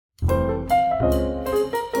Excited,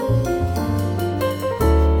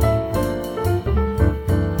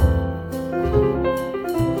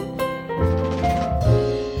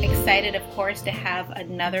 of course, to have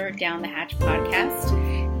another Down the Hatch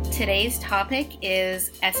podcast. Today's topic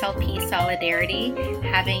is SLP solidarity,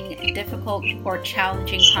 having difficult or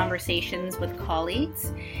challenging conversations with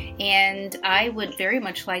colleagues. And I would very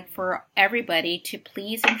much like for everybody to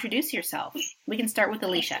please introduce yourself. We can start with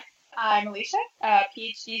Alicia. I'm Alicia, a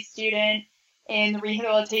PhD student in the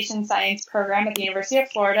Rehabilitation Science program at the University of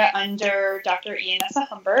Florida under Dr. Ian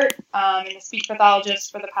Nessa-Humbert, and a speech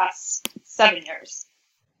pathologist for the past 7 years.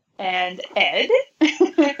 And Ed?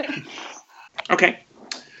 Okay.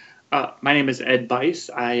 My name is Ed Bice.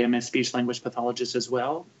 I am a speech-language pathologist as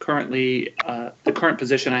well. Currently, the current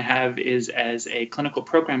position I have is as a clinical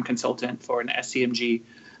program consultant for an SCMG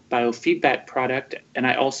biofeedback product, and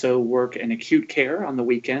I also work in acute care on the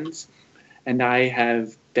weekends. And I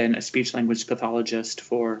have been a speech-language pathologist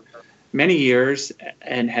for many years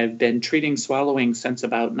and have been treating swallowing since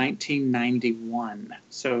about 1991.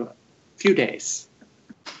 So, a few days.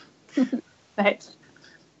 Right.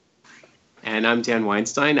 And I'm Dan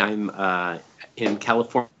Weinstein. I'm in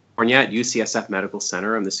California at UCSF Medical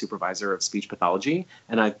Center. I'm the supervisor of speech pathology,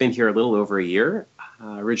 and I've been here a little over a year,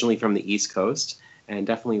 originally from the East Coast, and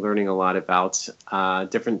definitely learning a lot about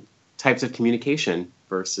different types of communication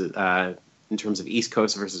versus in terms of East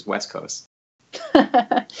Coast versus West Coast.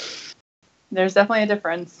 There's definitely a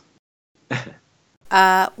difference.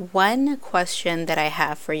 One question that I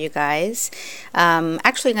have for you guys,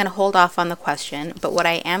 actually I'm going to hold off on the question, but what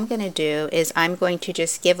I am going to do is I'm going to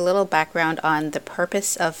just give a little background on the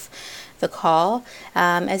purpose of the call.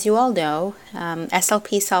 As you all know,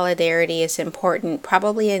 SLP solidarity is important,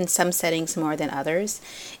 probably in some settings more than others.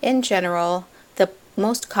 In general, the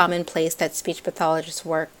most common place that speech pathologists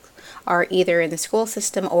work are either in the school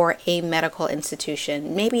system or a medical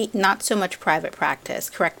institution, maybe not so much private practice,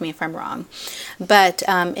 correct me if I'm wrong. But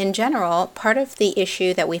in general, part of the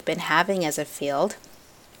issue that we've been having as a field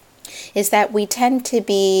is that we tend to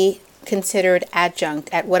be considered adjunct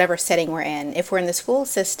at whatever setting we're in. If we're in the school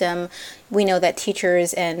system, we know that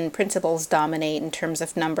teachers and principals dominate in terms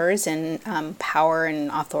of numbers and power and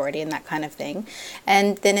authority and that kind of thing.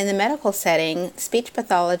 And then in the medical setting, speech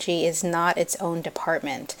pathology is not its own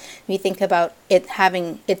department. We think about it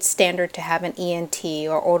having, it's standard to have an ENT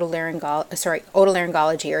or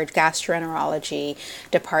otolaryngology or gastroenterology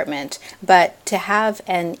department, but to have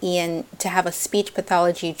a speech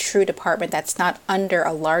pathology true department that's not under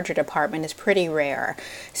a larger department is pretty rare.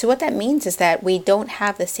 So what that means is that we don't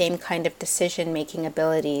have the same kind of decision-making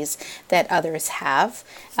abilities that others have.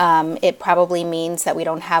 It probably means that we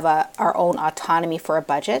don't have our own autonomy for a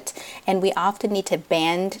budget, and we often need to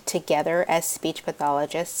band together as speech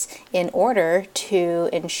pathologists in order to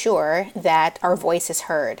ensure that our voice is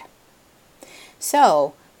heard.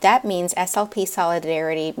 So that means SLP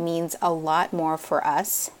solidarity means a lot more for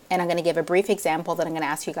us. And I'm going to give a brief example that I'm going to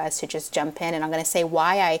ask you guys to just jump in, and I'm going to say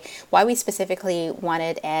why we specifically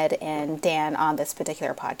wanted Ed and Dan on this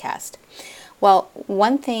particular podcast. Well,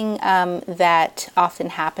 one thing that often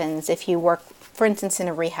happens if you work, for instance, in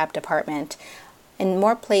a rehab department, in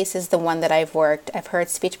more places than one that I've worked, I've heard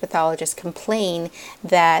speech pathologists complain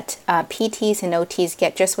that PTs and OTs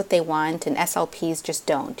get just what they want and SLPs just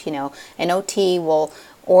don't. You know, an OT will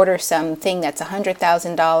order something that's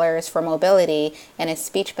 $100,000 for mobility, and a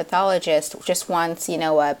speech pathologist just wants,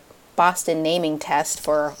 a Boston naming test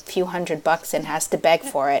for a few $100 and has to beg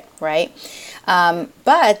for it, right?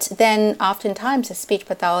 But then oftentimes a speech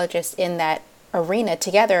pathologist in that arena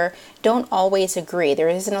together don't always agree. There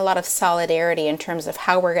isn't a lot of solidarity in terms of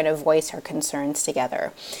how we're going to voice our concerns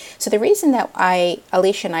together. So the reason that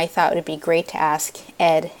Alicia and I thought it would be great to ask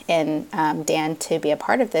Ed and Dan to be a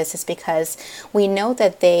part of this is because we know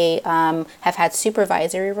that they have had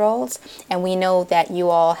supervisory roles, and we know that you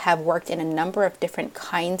all have worked in a number of different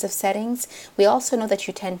kinds of settings. We also know that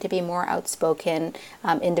you tend to be more outspoken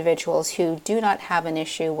individuals who do not have an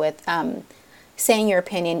issue with saying your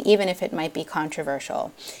opinion, even if it might be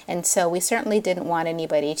controversial. And so we certainly didn't want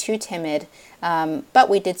anybody too timid, but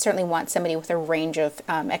we did certainly want somebody with a range of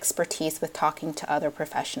expertise with talking to other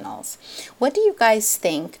professionals. What do you guys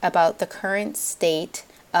think about the current state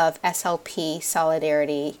of SLP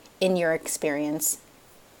solidarity in your experience?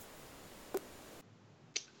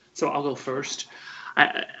 So I'll go first.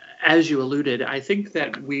 As you alluded, I think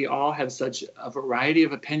that we all have such a variety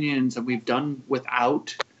of opinions, and we've done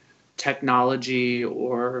without technology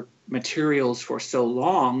or materials for so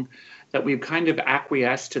long that we've kind of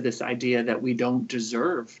acquiesced to this idea that we don't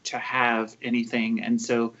deserve to have anything. And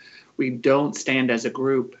so we don't stand as a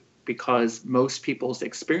group because most people's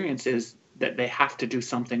experience is that they have to do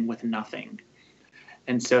something with nothing.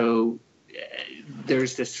 And so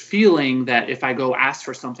there's this feeling that if I go ask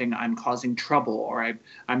for something, I'm causing trouble or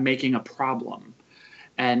I'm making a problem.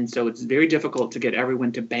 And so it's very difficult to get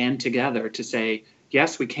everyone to band together to say,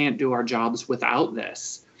 yes, we can't do our jobs without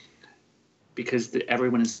this, because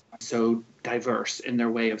everyone is so diverse in their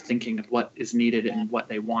way of thinking of what is needed and what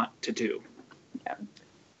they want to do. Yeah.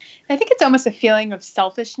 I think it's almost a feeling of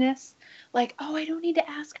selfishness. Like, oh, I don't need to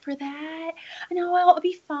ask for that. No, I'll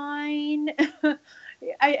be fine.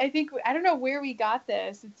 I think, I don't know where we got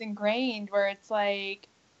this. It's ingrained where it's like,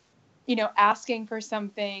 you know, asking for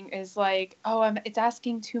something is like, oh, it's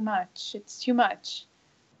asking too much. It's too much.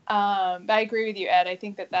 But I agree with you, Ed. I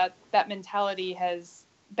think that mentality has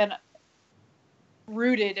been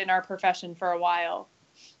rooted in our profession for a while.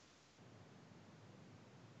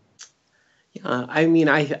 Yeah, I mean,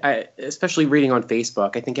 I especially reading on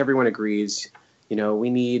Facebook, I think everyone agrees, you know, we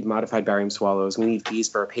need modified barium swallows, we need fees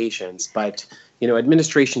for our patients, but, you know,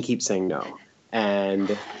 administration keeps saying no.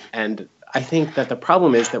 And I think that the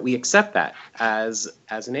problem is that we accept that as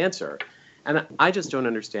an answer. And I just don't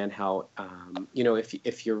understand how, you know,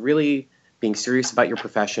 if you're really being serious about your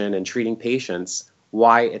profession and treating patients,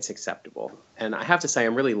 why it's acceptable. And I have to say,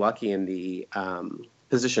 I'm really lucky in the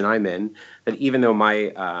position I'm in, that even though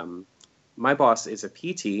my boss is a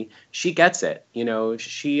PT, she gets it. You know,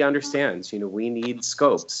 she understands, you know, we need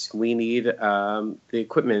scopes. We need the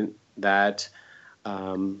equipment that,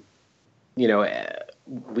 you know,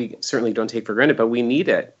 we certainly don't take for granted, but we need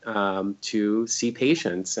it to see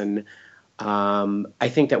patients. And I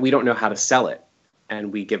think that we don't know how to sell it,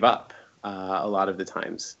 and we give up a lot of the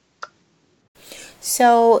times.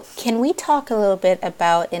 So can we talk a little bit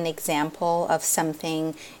about an example of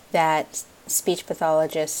something that speech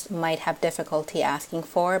pathologists might have difficulty asking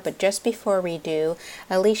for? But just before we do,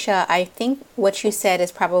 Alicia, I think what you said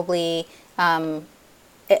is probably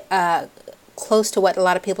close to what a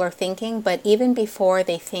lot of people are thinking, but even before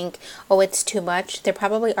they think, oh, it's too much, they're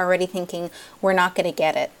probably already thinking, we're not going to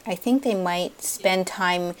get it. I think they might spend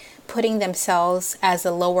time putting themselves as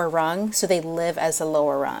a lower rung, so they live as a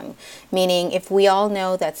lower rung. Meaning, if we all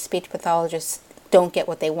know that speech pathologists don't get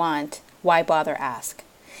what they want, why bother ask?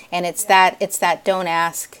 And it's that don't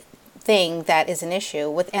ask thing that is an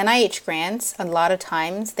issue. With NIH grants, a lot of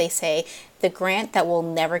times they say the grant that will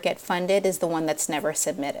never get funded is the one that's never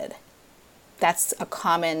submitted. That's a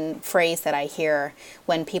common phrase that I hear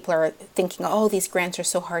when people are thinking, oh, these grants are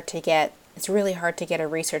so hard to get. It's really hard to get a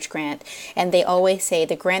research grant. And they always say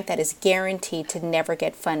the grant that is guaranteed to never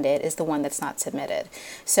get funded is the one that's not submitted.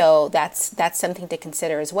 So that's something to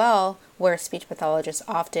consider as well, where speech pathologists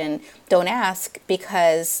often don't ask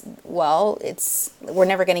because, well, we're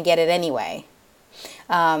never going to get it anyway.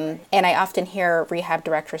 And I often hear rehab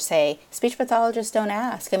directors say, speech pathologists don't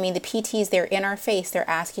ask. I mean, the PTs, they're in our face. They're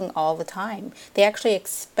asking all the time. They actually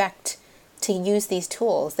expect to use these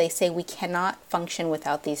tools. They say we cannot function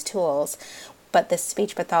without these tools. But the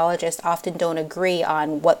speech pathologists often don't agree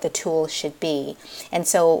on what the tools should be. And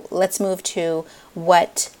so let's move to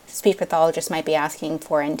what speech pathologists might be asking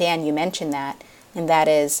for. And Dan, you mentioned that. And that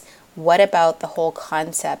is, what about the whole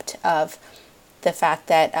concept of the fact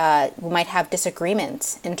that we might have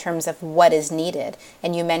disagreements in terms of what is needed?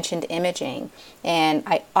 And you mentioned imaging. And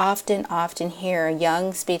I often hear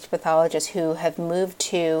young speech pathologists who have moved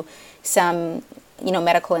to some,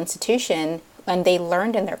 medical institution, and they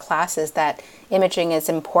learned in their classes that imaging is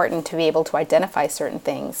important to be able to identify certain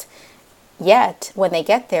things. Yet, when they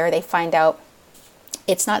get there, they find out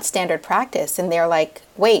it's not standard practice, and they're like,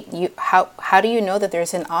 wait, how do you know that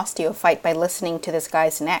there's an osteophyte by listening to this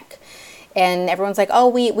guy's neck? And everyone's like, oh,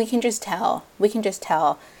 we can just tell. We can just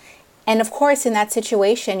tell. And of course, in that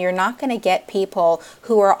situation, you're not going to get people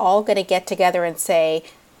who are all going to get together and say,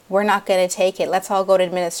 we're not going to take it. Let's all go to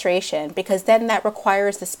administration. Because then that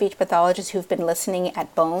requires the speech pathologists who've been listening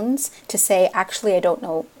at Bones to say, actually, I don't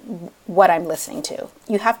know what I'm listening to.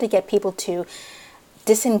 You have to get people to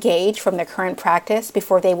disengage from their current practice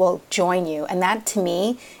before they will join you. And that, to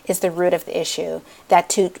me, is the root of the issue. That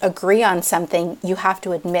to agree on something, you have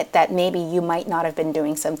to admit that maybe you might not have been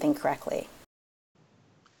doing something correctly.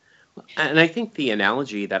 And I think the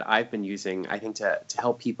analogy that I've been using, I think to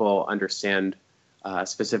help people understand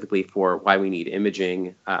specifically for why we need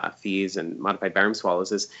imaging fees and modified barium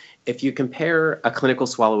swallows, is if you compare a clinical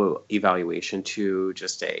swallow evaluation to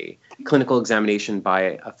just a clinical examination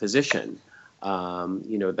by a physician,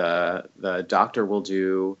 the doctor will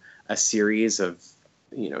do a series of,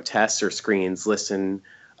 tests or screens, listen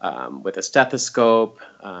with a stethoscope,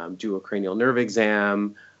 do a cranial nerve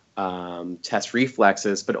exam, test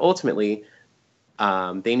reflexes, but ultimately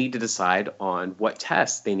they need to decide on what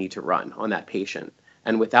tests they need to run on that patient.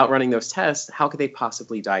 And without running those tests, how could they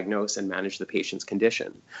possibly diagnose and manage the patient's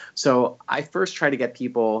condition? So I first try to get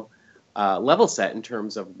people level set in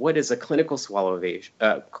terms of what is a clinical swallow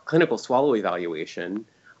evaluation,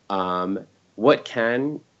 what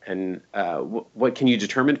can what can you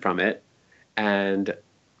determine from it, and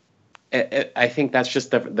I think that's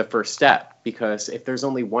just the first step, because if there's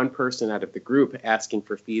only one person out of the group asking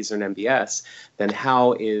for fees on MBS, then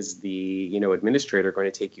how is the administrator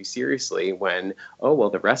going to take you seriously when, oh well,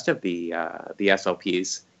 the rest of the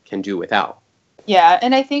SLPs can do without? Yeah,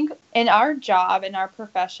 and I think in our job, in our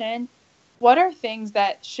profession, what are things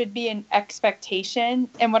that should be an expectation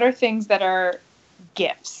and what are things that are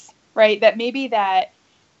gifts, right? That maybe that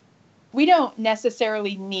we don't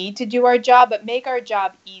necessarily need to do our job, but make our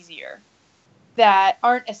job easier, that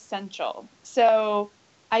aren't essential. So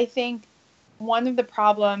I think one of the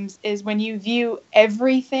problems is when you view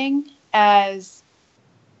everything as,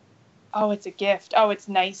 oh, it's a gift, oh, it's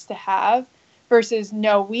nice to have, versus,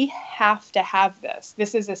 no, we have to have this.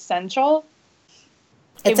 This is essential.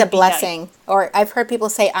 It's a blessing. Nice. Or I've heard people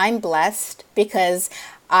say, I'm blessed because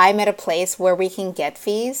I'm at a place where we can get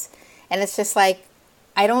fees. And it's just like,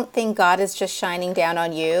 I don't think God is just shining down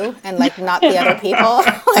on you and like not the other people.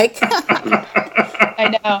 Like,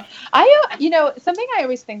 I know. Something I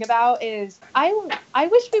always think about is I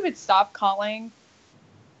wish we would stop calling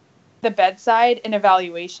the bedside an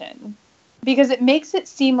evaluation, because it makes it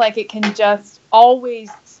seem like it can just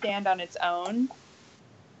always stand on its own,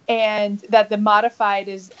 and that the modified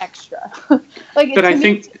is extra. Like, but I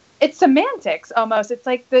think it's semantics almost. It's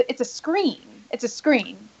like it's a screen. It's a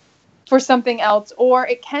screen for something else, or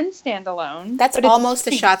it can stand alone. That's almost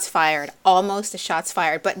a shots fired. Almost a shots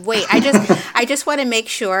fired. But wait, I just want to make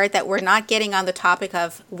sure that we're not getting on the topic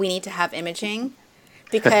of we need to have imaging,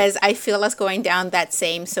 because I feel us going down that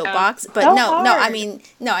same soapbox. But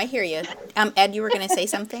no, I hear you. Ed, you were going to say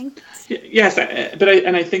something? Yes,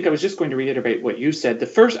 I think I was just going to reiterate what you said.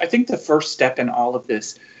 I think the first step in all of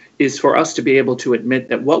this is for us to be able to admit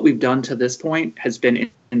that what we've done to this point has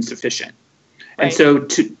been insufficient. Right. And so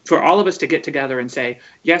for all of us to get together and say,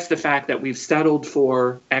 yes, the fact that we've settled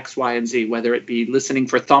for X, Y, and Z, whether it be listening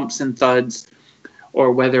for thumps and thuds,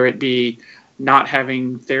 or whether it be not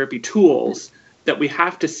having therapy tools, that we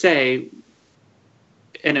have to say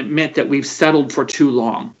and admit that we've settled for too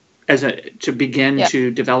long to begin to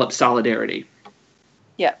develop solidarity.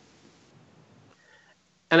 Yeah.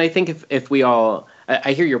 And I think if we all,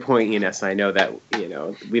 I hear your point, Ines. I know that,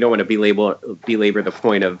 we don't want to belabor the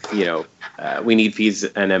point of, we need fees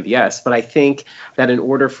and MBS, but I think that in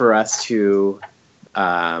order for us to,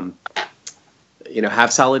 have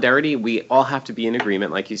solidarity, we all have to be in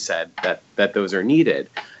agreement, like you said, that those are needed.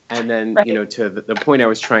 And then, right. To the point I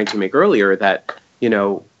was trying to make earlier, that,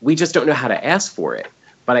 we just don't know how to ask for it.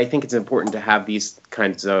 But I think it's important to have these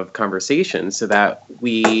kinds of conversations so that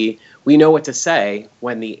we know what to say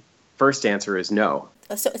when the first answer is no.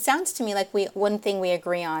 So it sounds to me like one thing we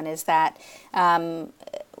agree on is that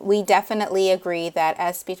we definitely agree that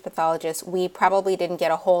as speech pathologists, we probably didn't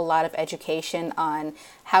get a whole lot of education on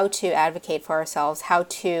how to advocate for ourselves, how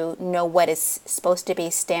to know what is supposed to be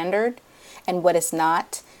standard and what is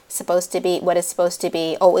not supposed to be,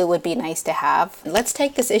 oh, it would be nice to have. Let's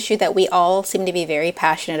take this issue that we all seem to be very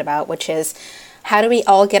passionate about, which is how do we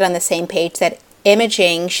all get on the same page that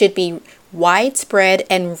imaging should be widespread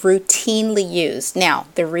and routinely used. Now,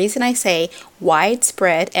 the reason I say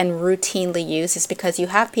widespread and routinely used is because you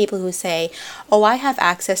have people who say, oh, I have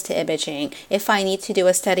access to imaging. If I need to do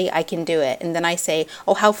a study, I can do it. And then I say,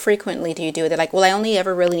 oh, how frequently do you do it? They're like, well, I only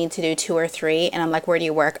ever really need to do 2 or 3. And I'm like, where do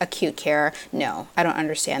you work? Acute care? No, I don't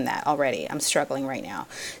understand that already. I'm struggling right now.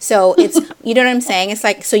 So it's, you know what I'm saying? It's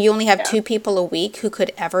like, so you only have 2 people a week who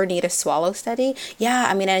could ever need a swallow study? Yeah,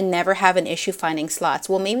 I mean, I never have an issue finding slots.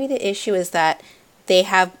 Well, maybe the issue is that they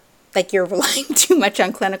have, like, you're relying too much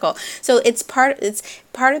on clinical. So it's part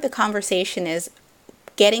of the conversation is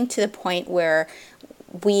getting to the point where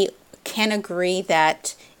we can agree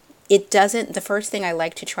that it doesn't, the first thing I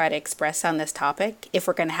like to try to express on this topic, if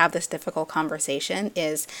we're going to have this difficult conversation,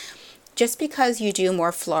 is just because you do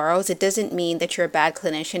more fluoros, it doesn't mean that you're a bad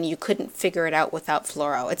clinician. You couldn't figure it out without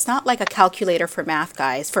fluoro. It's not like a calculator for math,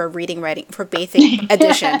 guys, for reading, writing, for basic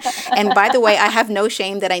addition. And by the way, I have no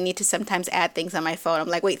shame that I need to sometimes add things on my phone. I'm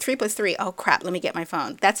like, wait, 3 + 3. Oh, crap, let me get my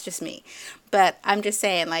phone. That's just me. But I'm just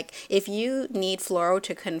saying, like, if you need fluoro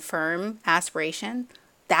to confirm aspiration,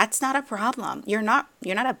 that's not a problem. You're not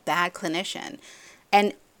a bad clinician.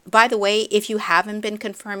 And by the way, if you haven't been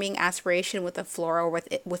confirming aspiration with a fluoro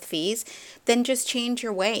with fees, then just change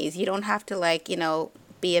your ways. You don't have to, like,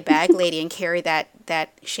 be a bag lady and carry that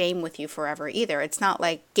shame with you forever either. It's not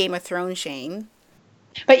like Game of Thrones shame.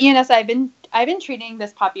 But Eunice, I've been treating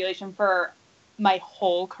this population for my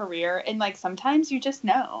whole career, and like sometimes you just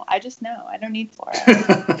know. I just know. I don't need fluoro.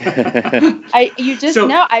 You just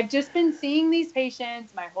know. I've just been seeing these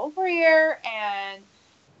patients my whole career, and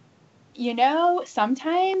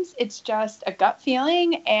sometimes it's just a gut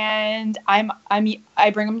feeling, and I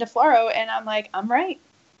bring them to fluoro, and I'm like, I'm right.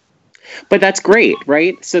 But that's great,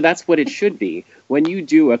 right? So that's what it should be. When you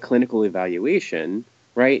do a clinical evaluation,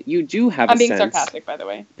 right, you do have a sense. I'm being sarcastic, by the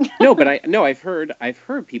way. No, but I've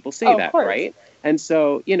heard people say that, course. right? And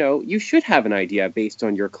so, you should have an idea based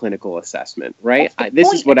on your clinical assessment, right?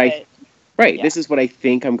 This is what I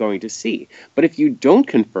think I'm going to see. But if you don't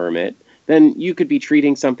confirm it, then you could be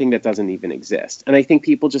treating something that doesn't even exist. And I think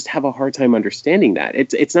people just have a hard time understanding that.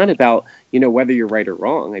 It's not about, whether you're right or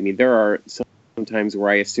wrong. I mean, there are sometimes where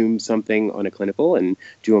I assume something on a clinical and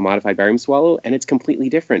do a modified barium swallow, and it's completely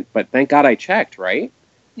different. But thank God I checked, right?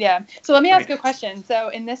 Yeah. So let me ask you a question. So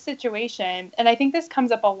in this situation, and I think this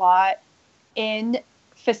comes up a lot in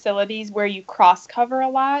facilities where you cross cover a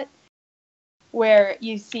lot, where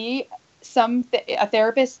you see a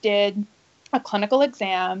therapist did a clinical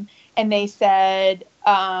exam and they said,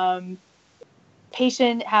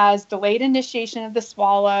 patient has delayed initiation of the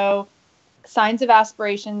swallow, signs of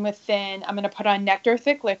aspiration with thin, I'm going to put on nectar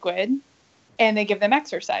thick liquid, and they give them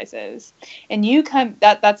exercises. And you come,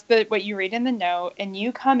 that's what you read in the note, and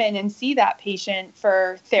you come in and see that patient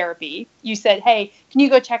for therapy. You said, hey, can you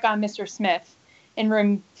go check on Mr. Smith in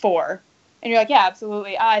room 4? And you're like, yeah,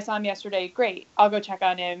 absolutely. I saw him yesterday. Great. I'll go check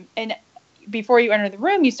on him. And before you enter the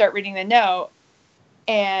room, you start reading the note,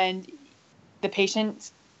 and the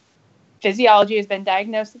patient's physiology has been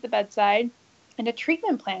diagnosed at the bedside, and a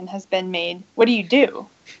treatment plan has been made. What do you do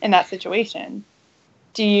in that situation?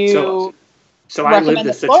 Do you so I live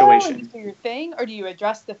this situation. Do your thing, or do you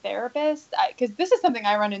address the therapist? Because this is something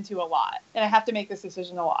I run into a lot, and I have to make this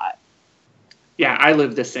decision a lot. Yeah, I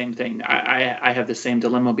live the same thing. I have the same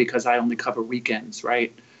dilemma because I only cover weekends,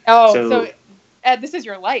 right? Oh, so Ed, this is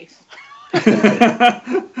your life.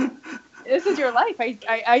 This is your life.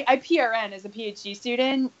 I PRN as a PhD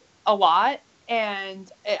student a lot, and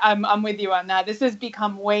I'm with you on that. This has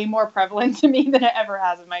become way more prevalent to me than it ever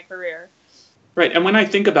has in my career. Right, and when I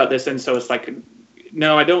think about this, and so it's like,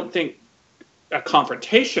 no, I don't think a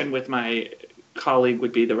confrontation with my colleague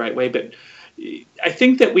would be the right way, but I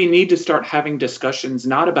think that we need to start having discussions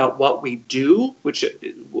not about what we do, which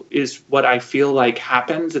is what I feel like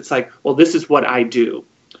happens. It's like, well, this is what I do.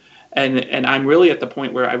 And I'm really at the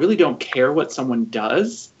point where I really don't care what someone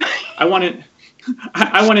does. I want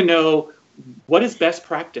to know what is best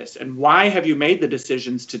practice and why have you made the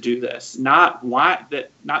decisions to do this? Not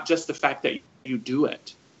just the fact that you do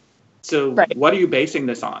it. So right. What are you basing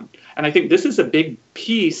this on? And I think this is a big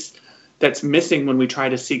piece that's missing when we try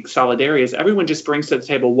to seek solidarity is everyone just brings to the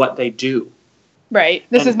table what they do. Right.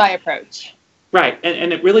 This is my approach. Right.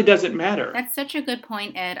 And it really doesn't matter. That's such a good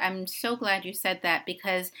point, Ed. I'm so glad you said that,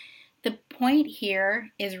 because the point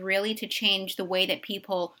here is really to change the way that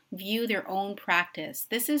people view their own practice.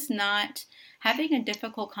 This is not having a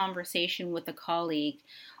difficult conversation with a colleague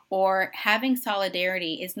or having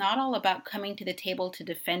solidarity is not all about coming to the table to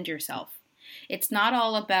defend yourself. It's not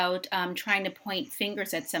all about trying to point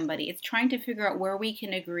fingers at somebody. It's trying to figure out where we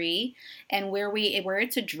can agree and where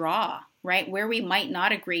it's a draw, right? Where we might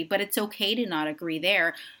not agree, but it's okay to not agree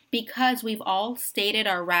there, because we've all stated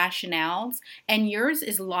our rationales, and yours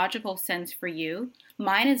is logical sense for you.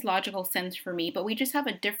 Mine is logical sense for me, but we just have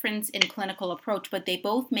a difference in clinical approach, but they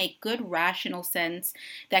both make good rational sense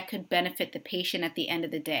that could benefit the patient at the end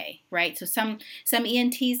of the day, right? So some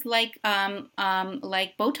ENTs like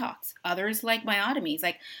Botox, others like myotomies.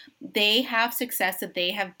 Like, they have success that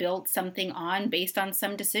they have built something on based on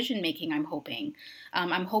some decision making, I'm hoping.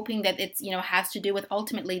 I'm hoping that it's, has to do with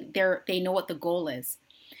ultimately they know what the goal is.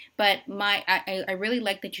 But I really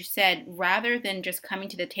like that you said, rather than just coming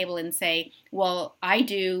to the table and say, well, I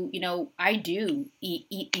do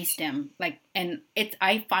E-stim, and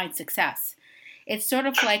I find success. It's sort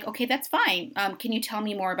of like, okay, that's fine. Can you tell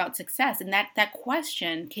me more about success? And that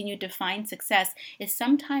question, can you define success, is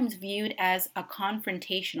sometimes viewed as a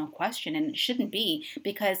confrontational question, and it shouldn't be,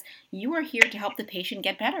 because you are here to help the patient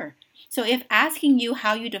get better. So if asking you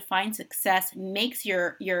how you define success makes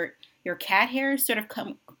your cat hairs sort of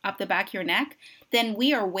come up the back of your neck, then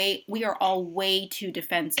we are all way too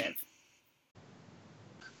defensive.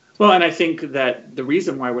 Well, and I think that the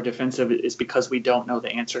reason why we're defensive is because we don't know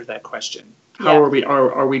the answer to that question. How Yeah. are we,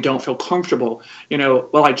 or we don't feel comfortable,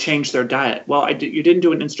 well, I changed their diet. Well, you didn't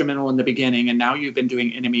do an instrumental in the beginning, and now you've been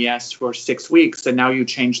doing NMES for 6 weeks, and now you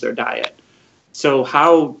changed their diet. So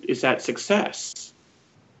how is that success?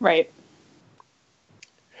 Right.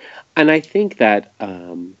 And I think that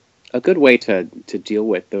a good way to deal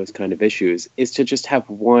with those kind of issues is to just have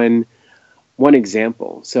one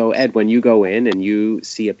example. So Ed, when you go in and you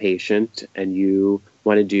see a patient and you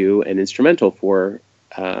want to do an instrumental for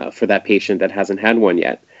that patient that hasn't had one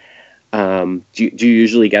yet, do you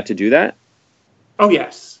usually get to do that? Oh,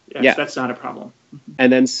 yes. Yeah. That's not a problem.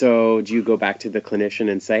 And then so do you go back to the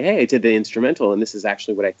clinician and say, hey, I did the instrumental and this is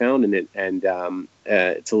actually what I found in it, and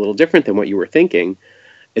it's a little different than what you were thinking.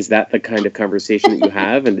 Is that the kind of conversation that you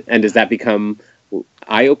have? And does that become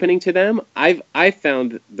eye-opening to them? I've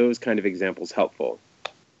found those kind of examples helpful,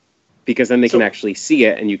 because then they can actually see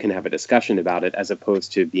it and you can have a discussion about it, as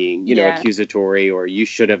opposed to being, accusatory, or you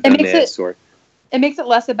should have done this, or... It makes it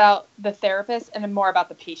less about the therapist and more about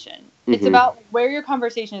the patient. Mm-hmm. It's about where your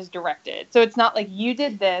conversation is directed. So it's not like you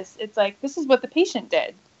did this. It's like, this is what the patient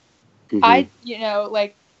did.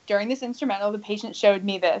 Mm-hmm. During this instrumental, the patient showed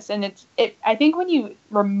me this. And I think when you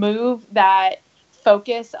remove that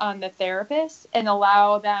focus on the therapist and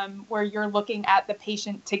allow them where you're looking at the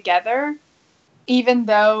patient together, even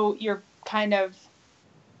though you're kind of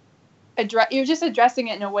you're just addressing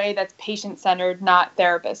it in a way that's patient-centered, not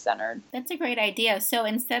therapist-centered. That's a great idea. So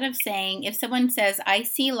instead of saying, if someone says, I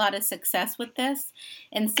see a lot of success with this,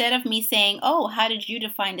 instead of me saying, oh, how did you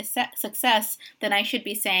define success? Then I should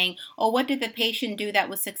be saying, oh, what did the patient do that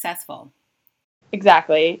was successful?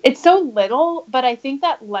 Exactly. It's so little, but I think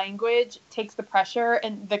that language takes the pressure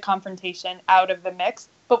and the confrontation out of the mix,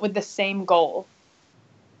 but with the same goal.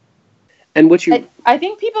 And I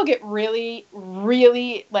think people get really,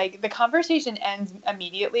 really, the conversation ends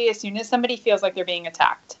immediately as soon as somebody feels like they're being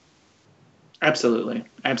attacked. Absolutely.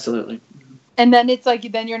 And then it's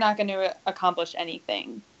then you're not going to accomplish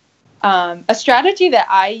anything. A strategy that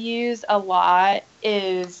I use a lot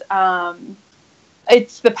is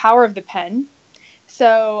it's the power of the pen.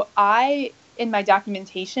 So I, in my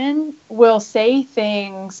documentation, will say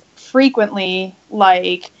things frequently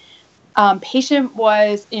like, patient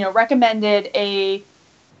was, recommended a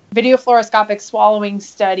video fluoroscopic swallowing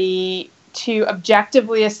study to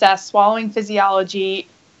objectively assess swallowing physiology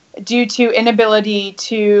due to inability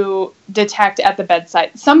to detect at the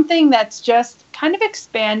bedside. Something that's just kind of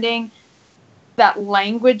expanding that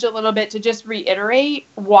language a little bit to just reiterate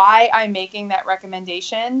why I'm making that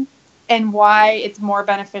recommendation and why it's more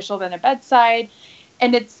beneficial than a bedside.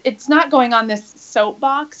 And it's not going on this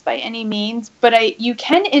soapbox by any means, but you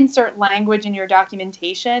can insert language in your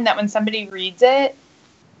documentation that when somebody reads it,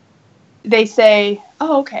 they say,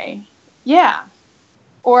 oh, okay, yeah.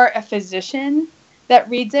 Or a physician that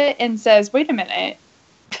reads it and says, wait a minute,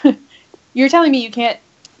 you're telling me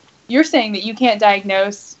you're saying that you can't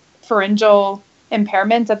diagnose pharyngeal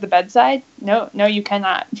impairments at the bedside? No, you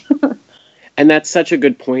cannot. And that's such a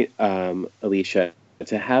good point, Alicia,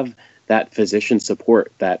 to have that physician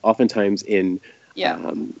support that oftentimes when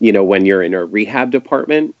you're in a rehab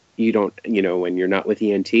department, you don't, when you're not with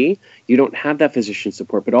ENT, you don't have that physician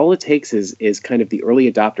support. But all it takes is kind of the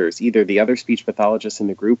early adopters, either the other speech pathologists in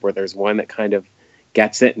the group, or there's one that kind of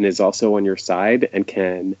gets it and is also on your side and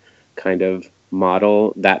can kind of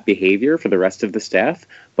model that behavior for the rest of the staff.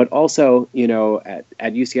 But also, at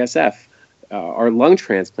UCSF, our lung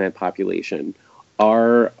transplant population,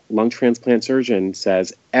 our lung transplant surgeon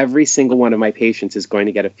says every single one of my patients is going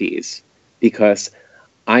to get a FEES, because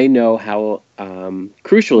I know how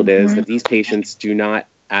crucial it is that these patients do not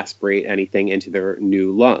aspirate anything into their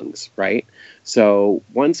new lungs, right? So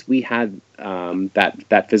once we had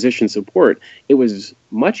that physician support, it was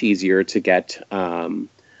much easier to get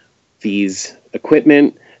FEES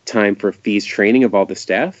equipment, time for FEES training of all the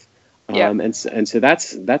staff, and so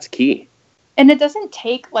that's key. And it doesn't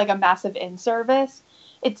take a massive in-service.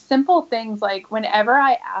 It's simple things like whenever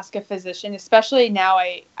I ask a physician, especially now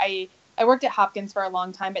I worked at Hopkins for a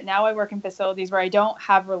long time, but now I work in facilities where I don't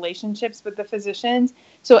have relationships with the physicians.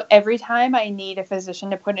 So every time I need a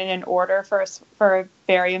physician to put in an order for a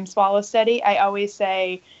barium swallow study, I always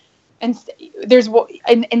say,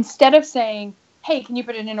 instead of saying, hey, can you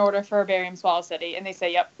put in an order for a barium swallow study? And they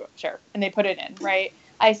say, yep, sure. And they put it in, right?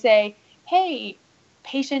 I say, hey,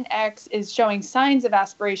 patient X is showing signs of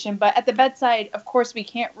aspiration, but at the bedside, of course, we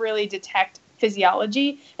can't really detect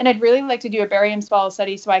physiology. And I'd really like to do a barium swallow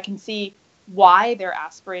study so I can see why they're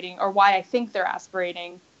aspirating or why I think they're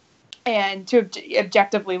aspirating, and to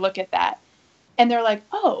objectively look at that. And they're like,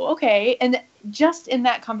 oh, okay. And just in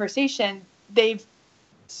that conversation, they've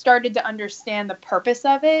started to understand the purpose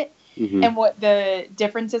of it and what the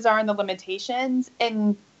differences are and the limitations.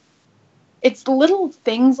 And it's little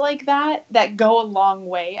things like that that go a long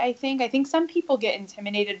way, I think. I think some people get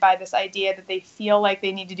intimidated by this idea that they feel like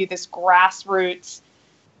they need to do this grassroots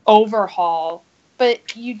overhaul,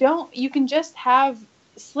 but you don't. You can just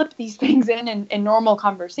slip these things in normal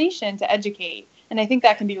conversation to educate. And I think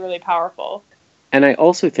that can be really powerful. And I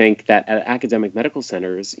also think that at academic medical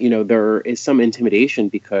centers, there is some intimidation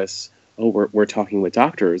because, we're talking with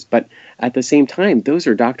doctors, but at the same time, those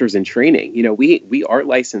are doctors in training. We are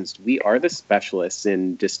licensed. We are the specialists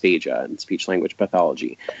in dysphagia and speech language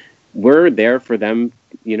pathology. We're there for them,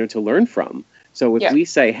 to learn from. So if we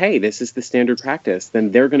say, hey, this is the standard practice,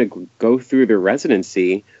 then they're going to go through their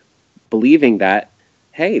residency believing that,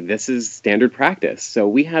 hey, this is standard practice. So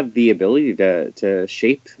we have the ability to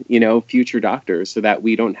shape, future doctors so that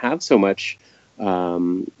we don't have so much,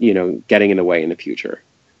 getting in the way in the future.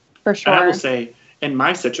 For sure. I will say, in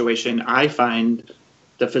my situation, I find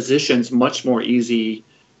the physicians much more easy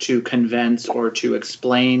to convince or to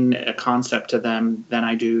explain a concept to them than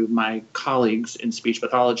I do my colleagues in speech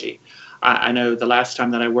pathology. I know the last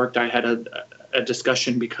time that I worked, I had a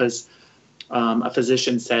discussion because a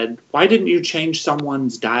physician said, why didn't you change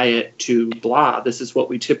someone's diet to blah? This is what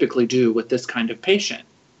we typically do with this kind of patient.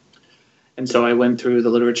 And so I went through the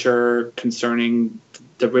literature concerning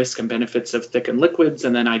the risk and benefits of thickened liquids,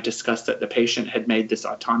 and then I discussed that the patient had made this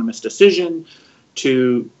autonomous decision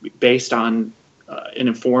based on an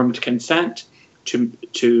informed consent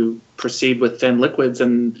to proceed with thin liquids,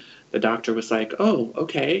 and the doctor was like, oh,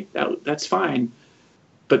 okay, that's fine.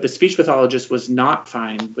 But the speech pathologist was not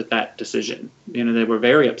fine with that decision. They were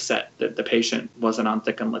very upset that the patient wasn't on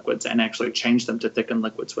thickened liquids and actually changed them to thickened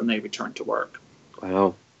liquids when they returned to work.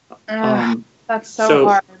 Wow. That's so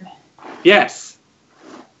hard. Yes.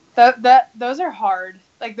 Those are hard.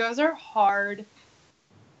 Like, those are hard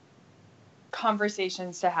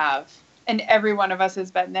conversations to have. And every one of us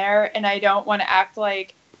has been there. And I don't want to act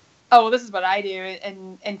like, oh, well, this is what I do.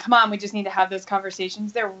 And come on, we just need to have those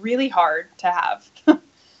conversations. They're really hard to have.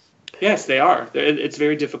 Yes, they are. It's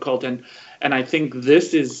very difficult. And I think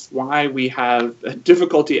this is why we have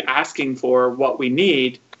difficulty asking for what we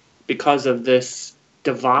need, because of this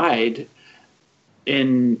divide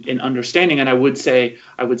in understanding. And I would say,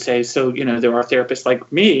 so, there are therapists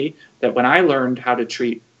like me that when I learned how to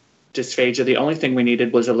treat dysphagia, the only thing we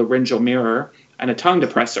needed was a laryngeal mirror and a tongue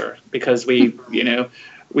depressor, because we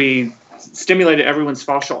stimulated everyone's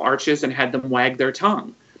facial arches and had them wag their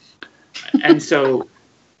tongue. And so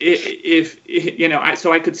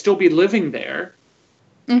so I could still be living there.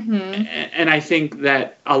 Mm-hmm. And I think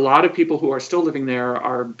that a lot of people who are still living there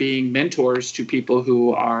are being mentors to people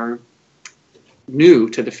who are new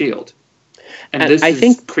to the field. And this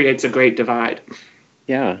think creates a great divide.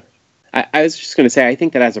 Yeah. I was just going to say, I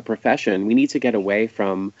think that as a profession, we need to get away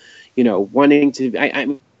from, wanting to,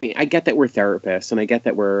 I get that we're therapists and I get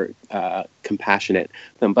that we're compassionate,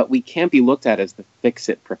 but we can't be looked at as the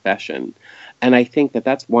fix-it profession. And I think that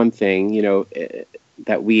that's one thing,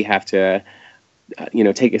 that we have to,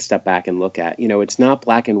 take a step back and look at. It's not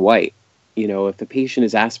black and white. If the patient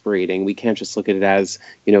is aspirating, we can't just look at it as,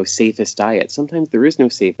 safest diet. Sometimes there is no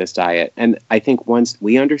safest diet. And I think once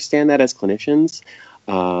we understand that as clinicians,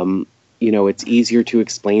 it's easier to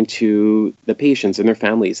explain to the patients and their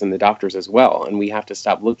families and the doctors as well. And we have to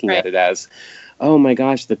stop looking at it as, oh my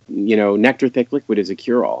gosh, nectar thick liquid is a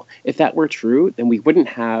cure-all. If that were true, then we wouldn't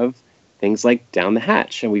have things like Down the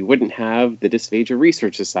Hatch, and we wouldn't have the Dysphagia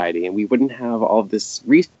Research Society, and we wouldn't have all of this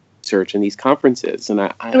research and these conferences. And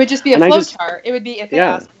it would just be a flow chart. It would be, if they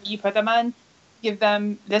ask you, put them on, give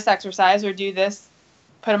them this exercise or do this,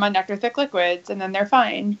 put them on nectar thick liquids, and then they're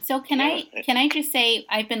fine. So can I just say,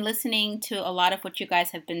 I've been listening to a lot of what you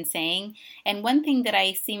guys have been saying, and one thing that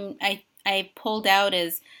I pulled out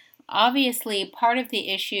is, obviously part of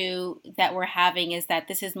the issue that we're having is that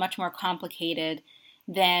this is much more complicated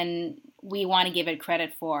than we want to give it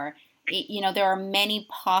credit for. There are many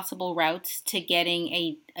possible routes to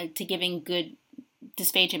giving good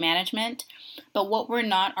dysphagia management, but what we're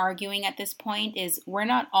not arguing at this point is we're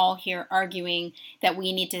not all here arguing that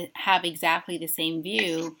we need to have exactly the same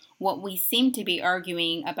view. What we seem to be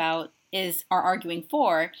arguing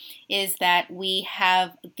for is that we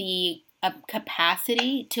have the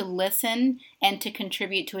capacity to listen and to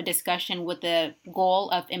contribute to a discussion with the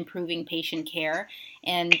goal of improving patient care.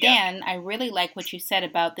 And Dan, I really like what you said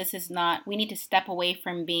about we need to step away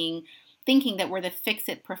from thinking that we're the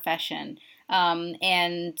fix-it profession.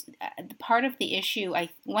 And part of the issue,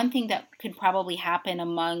 one thing that could probably happen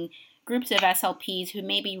among groups of SLPs who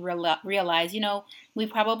maybe realize, we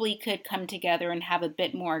probably could come together and have a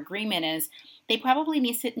bit more agreement is they probably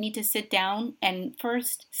need to sit down and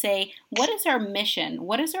first say, what is our mission?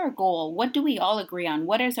 What is our goal? What do we all agree on?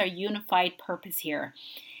 What is our unified purpose here?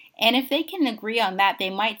 And if they can agree on that, they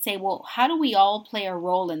might say, well, how do we all play a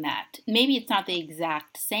role in that? Maybe it's not the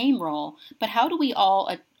exact same role, but how do we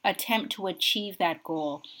all attempt to achieve that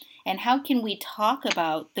goal? And how can we talk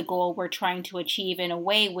about the goal we're trying to achieve in a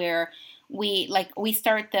way where we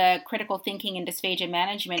start the critical thinking and dysphagia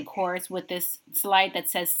management course with this slide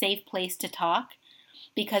that says safe place to talk,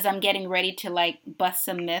 because I'm getting ready to bust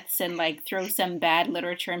some myths and throw some bad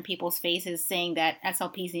literature in people's faces saying that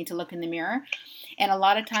SLPs need to look in the mirror. And a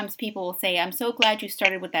lot of times people will say, I'm so glad you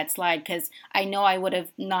started with that slide because I know I would have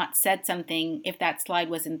not said something if that slide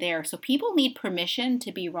wasn't there. So people need permission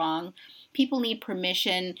to be wrong. People need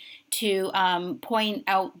permission to point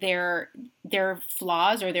out their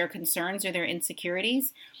flaws or their concerns or their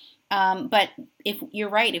insecurities. But if you're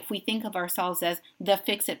right, if we think of ourselves as the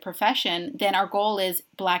fix-it profession, then our goal is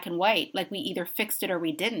black and white. We either fixed it or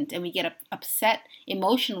we didn't, and we get upset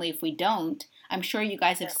emotionally if we don't. I'm sure you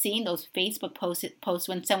guys have seen those Facebook posts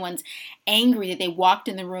when someone's angry that they walked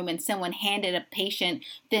in the room and someone handed a patient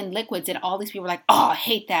thin liquids and all these people are like, oh, I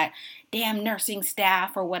hate that, damn nursing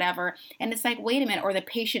staff or whatever. And it's like, wait a minute, or the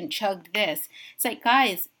patient chugged this. It's like,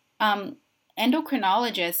 guys,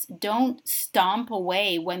 endocrinologists don't stomp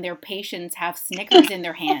away when their patients have Snickers in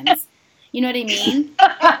their hands. You know what I mean?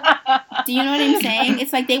 Do you know what I'm saying?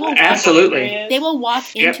 It's like they will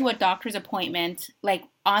walk into a doctor's appointment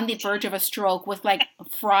on the verge of a stroke with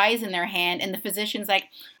fries in their hand, and the physician's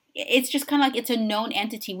it's just kind of it's a known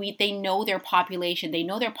entity. They know their population. They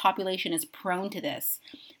know their population is prone to this.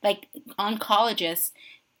 Oncologists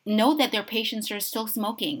know that their patients are still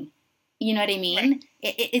smoking. You know what I mean? Right.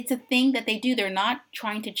 It's a thing that they do. They're not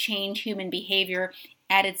trying to change human behavior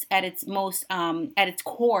at its most at its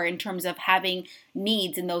core in terms of having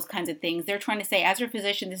needs and those kinds of things. They're trying to say, as your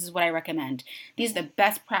physician, this is what I recommend. These are the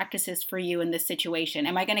best practices for you in this situation.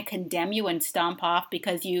 Am I going to condemn you and stomp off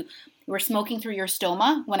because you were smoking through your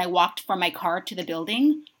stoma when I walked from my car to the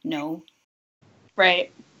building? No.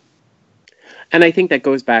 Right. And I think that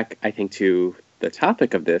goes back, to the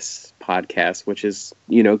topic of this podcast, which is,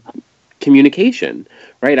 communication,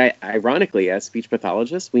 right? Ironically, as speech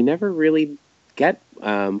pathologists, we never really get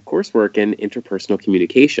coursework in interpersonal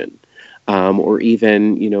communication, or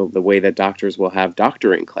even, the way that doctors will have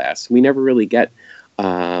doctoring class. We never really get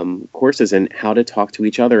courses in how to talk to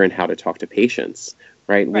each other and how to talk to patients,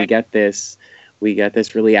 right? We get this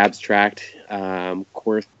really abstract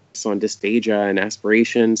course on dysphagia and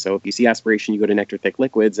aspiration. So if you see aspiration, you go to Nectar Thick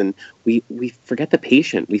Liquids, and we forget the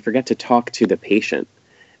patient. We forget to talk to the patient.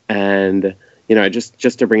 And,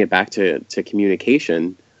 just to bring it back to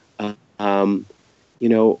communication,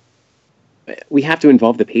 we have to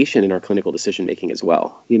involve the patient in our clinical decision making as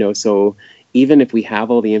well. So even if we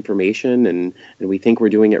have all the information and we think we're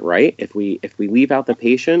doing it right, if we leave out the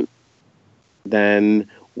patient, then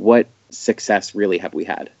what success really have we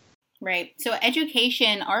had? Right. So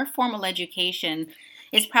education, our formal education,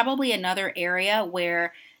 is probably another area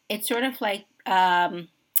where it's sort of like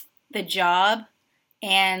the job,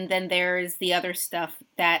 and then there's the other stuff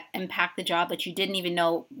that impact the job that you didn't even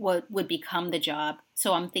know what would become the job.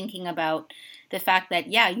 So I'm thinking about the fact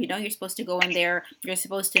that, you're supposed to go in there, you're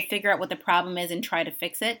supposed to figure out what the problem is and try to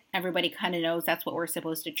fix it. Everybody kind of knows that's what we're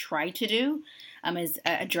supposed to try to do, is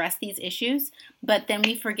address these issues. But then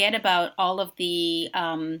we forget about all of the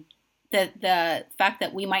fact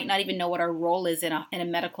that we might not even know what our role is in a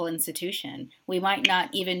medical institution. We might not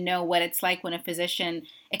even know what it's like when a physician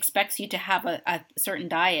expects you to have a certain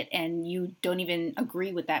diet and you don't even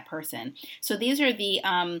agree with that person. So these are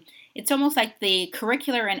it's almost like the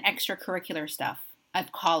curricular and extracurricular stuff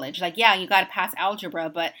of college. You got to pass algebra,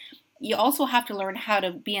 but you also have to learn how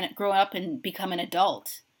to grow up and become an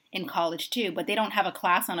adult in college too. But they don't have a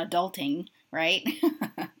class on adulting, right?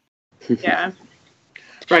 Yeah.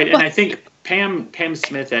 Right, and I think Pam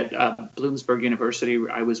Smith at Bloomsburg University,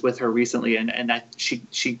 I was with her recently, and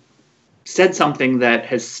she said something that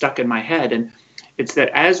has stuck in my head, and it's that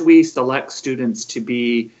as we select students to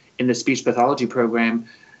be in the speech pathology program,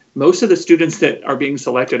 most of the students that are being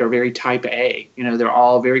selected are very type A. They're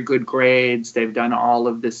all very good grades. They've done all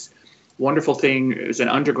of this wonderful thing as an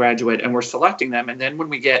undergraduate, and we're selecting them. And then when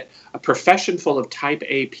we get a profession full of type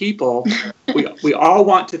A people, we all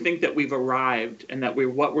want to think that we've arrived and that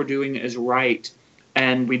what we're doing is right.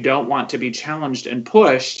 And we don't want to be challenged and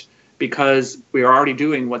pushed because we are already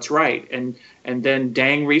doing what's right. And then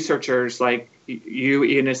dang researchers like you,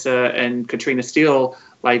 Ianissa, and Katrina Steele,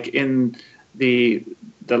 in the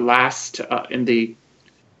the last in the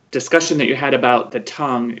discussion that you had about the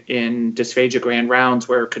tongue in dysphagia grand rounds,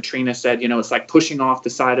 where Katrina said, it's like pushing off the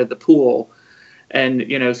side of the pool. And,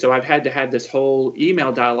 so I've had to have this whole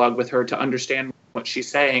email dialogue with her to understand what she's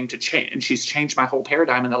saying to change. And she's changed my whole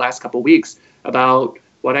paradigm in the last couple of weeks about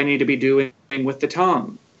what I need to be doing with the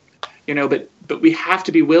tongue. But we have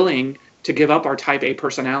to be willing to give up our type A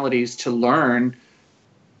personalities to learn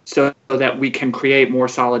so that we can create more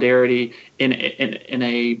solidarity in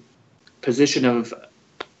a position of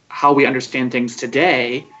how we understand things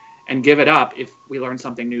today, and give it up if we learn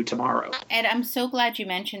something new tomorrow. And I'm so glad you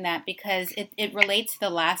mentioned that, because it relates to the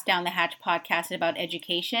last Down the Hatch podcast about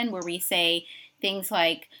education, where we say things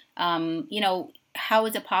like, how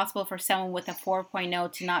is it possible for someone with a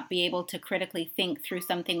 4.0 to not be able to critically think through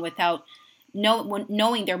something without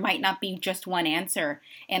knowing there might not be just one answer?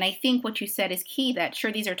 And I think what you said is key, that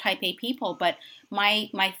sure, these are type A people, but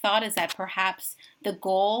my thought is that perhaps the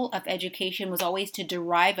goal of education was always to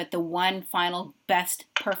derive at the one final best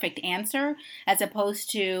perfect answer, as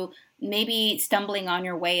opposed to maybe stumbling on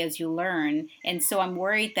your way as you learn. And so I'm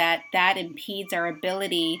worried that impedes our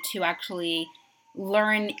ability to actually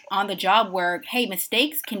learn on the job, where, hey,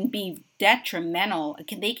 mistakes can be detrimental.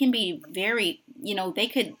 They can be very, they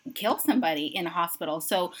could kill somebody in a hospital.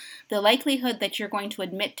 So the likelihood that you're going to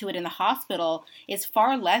admit to it in the hospital is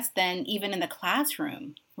far less than even in the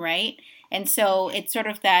classroom, right? And so it's sort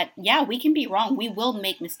of that, yeah, we can be wrong. We will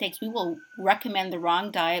make mistakes. We will recommend the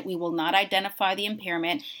wrong diet. We will not identify the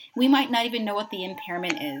impairment. We might not even know what the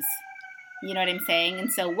impairment is. You know what I'm saying?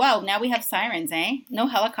 And so, whoa, now we have sirens, eh? No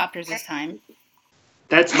helicopters this time.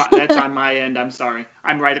 That's on my end. I'm sorry.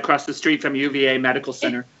 I'm right across the street from UVA Medical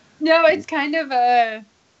Center. No, it's kind of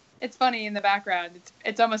it's funny in the background.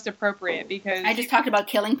 It's almost appropriate because I just talked about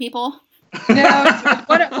killing people. No,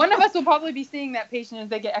 one of us will probably be seeing that patient as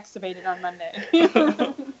they get extubated on Monday.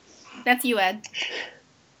 That's you, Ed.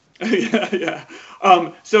 Yeah.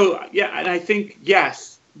 And I think,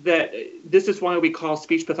 yes, that this is why we call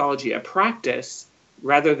speech pathology a practice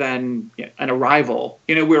rather than an arrival.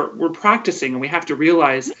 We're practicing, and we have to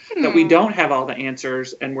realize that we don't have all the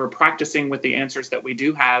answers, and we're practicing with the answers that we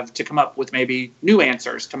do have to come up with maybe new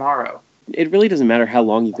answers tomorrow. It really doesn't matter how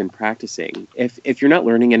long you've been practicing. If you're not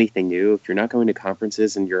learning anything new, if you're not going to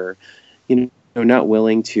conferences, and you're not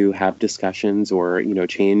willing to have discussions or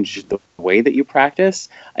change the way that you practice,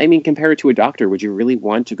 I mean, compare it to a doctor. Would you really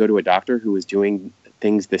want to go to a doctor who was doing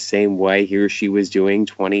things the same way he or she was doing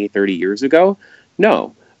 20, 30 years ago?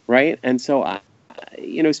 No, right? And so,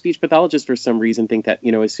 speech pathologists for some reason think that,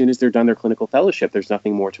 as soon as they're done their clinical fellowship, there's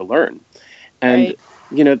nothing more to learn. And,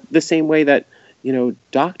 the same way that,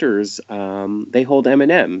 doctors, they hold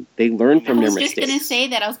M&M. They learn from their mistakes. I was just going to say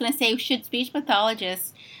that. I was going to say, should speech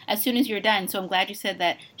pathologists, as soon as you're done, so I'm glad you said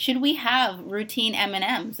that, should we have routine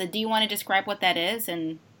M&Ms? Do you want to describe what that is?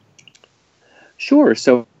 And Sure.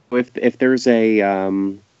 So if there's a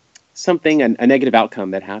negative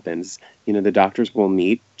outcome that happens, the doctors will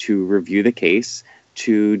meet to review the case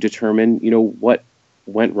to determine, what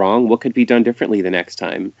went wrong, what could be done differently the next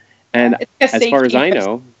time. And as far as I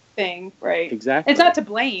know, right? Exactly. It's not to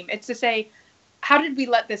blame. It's to say, how did we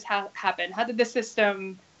let this happen? How did the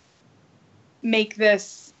system make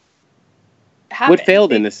this happen? What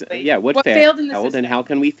failed in this? Yeah, what failed in the system, and how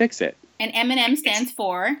can we fix it? And M&M stands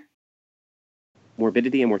for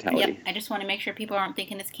morbidity and mortality. Yep. I just want to make sure people aren't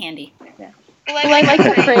thinking it's candy. Yeah. Well, I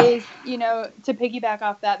like the phrase, to piggyback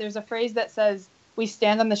off that, there's a phrase that says, we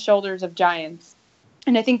stand on the shoulders of giants.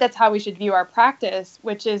 And I think that's how we should view our practice,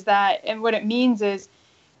 which is that, and what it means is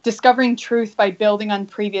discovering truth by building on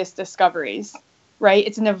previous discoveries, right?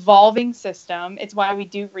 It's an evolving system. It's why we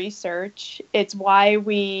do research. It's why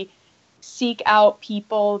we seek out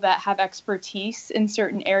people that have expertise in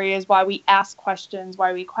certain areas, why we ask questions,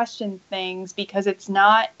 why we question things, because it's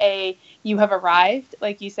not you have arrived,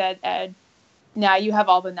 like you said, Ed, now you have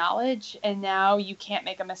all the knowledge, and now you can't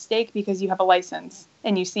make a mistake because you have a license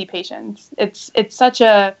and you see patients. It's such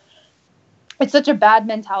a bad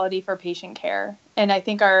mentality for patient care. And I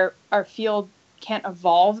think our field can't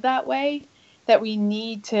evolve that way, that we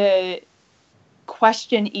need to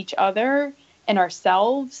question each other and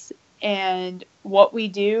ourselves and what we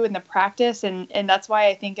do in the practice. And that's why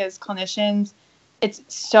I think as clinicians, it's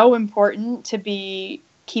so important to be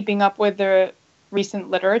keeping up with the recent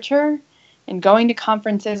literature and going to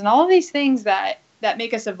conferences and all of these things that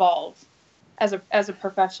make us evolve as a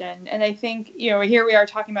profession. And I think, here we are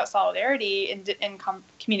talking about solidarity and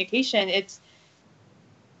communication. It's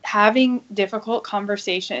having difficult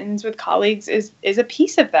conversations with colleagues is a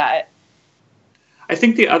piece of that. I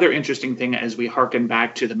think the other interesting thing as we hearken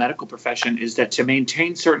back to the medical profession is that to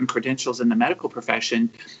maintain certain credentials in the medical profession,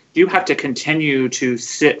 you have to continue to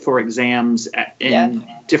sit for exams in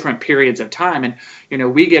different periods of time.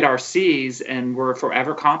 And, we get our C's and we're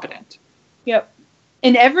forever competent. Yep.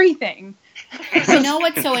 In everything. You know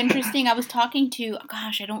what's so interesting? I was talking to,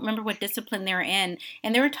 I don't remember what discipline they're in,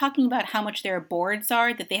 and they were talking about how much their boards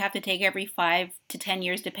are that they have to take every 5 to 10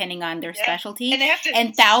 years, depending on their specialty, and they have to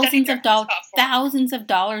and thousands of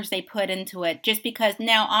dollars they put into it, just because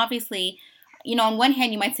now, obviously, on one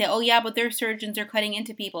hand, you might say, oh, yeah, but their surgeons are cutting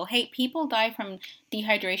into people. Hey, people die from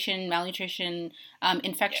dehydration, malnutrition,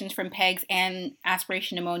 infections from PEGs, and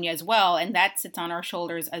aspiration pneumonia as well, and that sits on our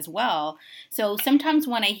shoulders as well. So sometimes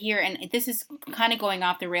when I hear, and this is kind of going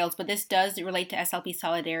off the rails, but this does relate to SLP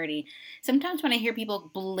Solidarity, sometimes when I hear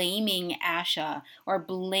people blaming ASHA or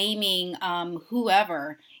blaming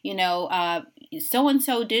whoever,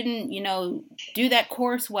 so-and-so didn't, do that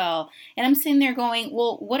course well, and I'm sitting there going,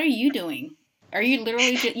 well, what are you doing? Are you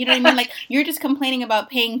literally, you know what I mean? Like, you're just complaining about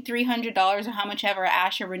paying $300 or how much ever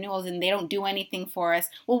ASHA renewals, and they don't do anything for us.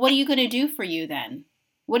 Well, what are you going to do for you then?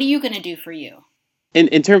 What are you going to do for you?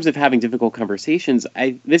 In terms of having difficult conversations,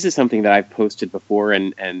 this is something that I've posted before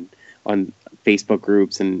and on Facebook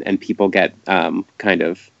groups, and people get kind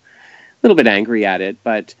of a little bit angry at it.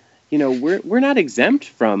 But we're not exempt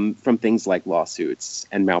from things like lawsuits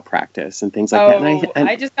and malpractice and things like that. And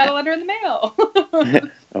I just got a letter in the mail.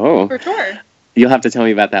 Oh, for sure. You'll have to tell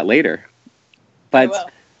me about that later.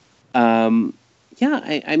 But I will.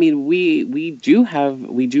 I mean, we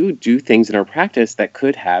do things in our practice that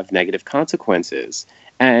could have negative consequences,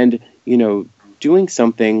 and doing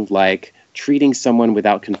something like treating someone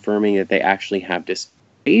without confirming that they actually have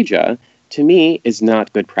dysphagia, to me, is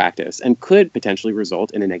not good practice and could potentially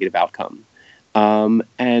result in a negative outcome.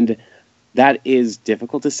 And that is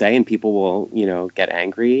difficult to say, and people will, get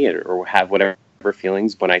angry or have whatever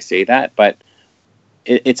feelings when I say that, but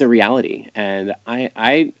it's a reality. And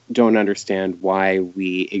I don't understand why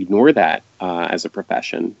we ignore that as a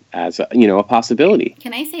profession, as a possibility.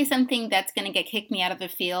 Can I say something that's going to get me kicked out of the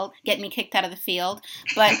field?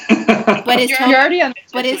 But You're already on.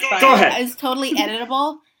 But Go ahead. Is totally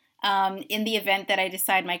editable. In the event that I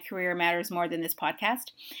decide my career matters more than this podcast.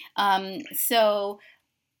 So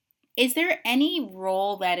is there any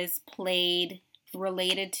role that is played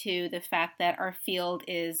related to the fact that our field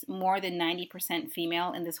is more than 90%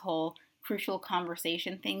 female in this whole crucial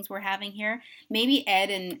conversation things we're having here? Maybe Ed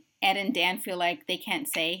and Dan feel like they can't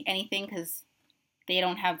say anything because they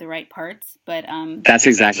don't have the right parts, but that's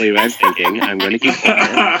exactly what I was thinking. I'm going to keep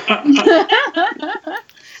quiet.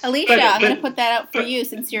 Alicia, I'm going to put that out for you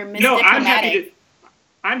since you're Miss Diplomatic.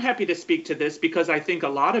 I'm happy to speak to this because I think a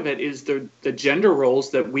lot of it is the gender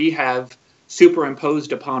roles that we have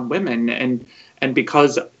superimposed upon women, and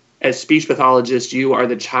because as speech pathologists you are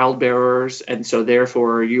the child bearers, and so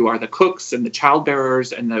therefore you are the cooks and the child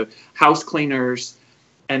bearers and the house cleaners,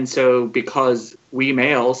 and so because we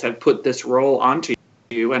males have put this role onto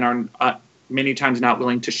you and are many times not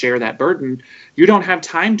willing to share that burden, you don't have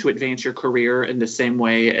time to advance your career in the same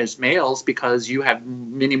way as males because you have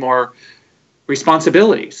many more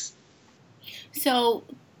responsibilities. So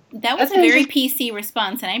that was a very PC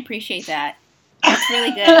response, and I appreciate that. That's really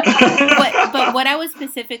good. But what I was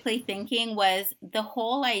specifically thinking was the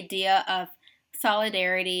whole idea of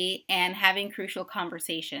solidarity and having crucial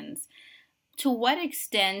conversations. To what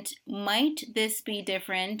extent might this be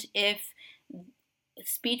different if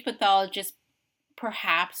speech pathologists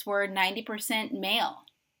perhaps were 90% male?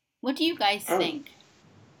 What do you guys think?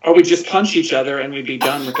 Or we'd just punch each other and we'd be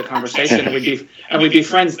done with the conversation, and we'd be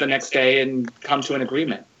friends the next day and come to an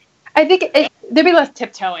agreement. I think there'd be less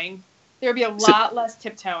tiptoeing. There'd be a lot less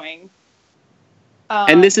tiptoeing.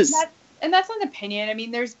 And this is and that's an opinion. I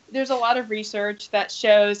mean, there's a lot of research that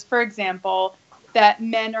shows, for example, that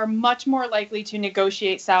men are much more likely to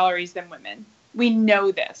negotiate salaries than women. We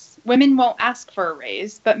know this. Women won't ask for a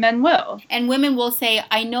raise, but men will. And women will say,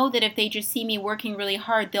 I know that if they just see me working really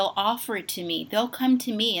hard, they'll offer it to me. They'll come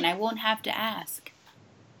to me and I won't have to ask.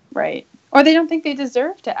 Right. Or they don't think they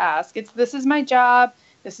deserve to ask. This is my job.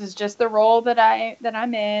 This is just the role that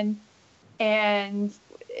I'm in, and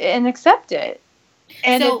accept it.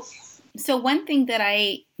 And so one thing that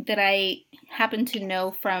I happen to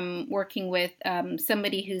know from working with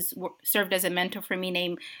somebody who's served as a mentor for me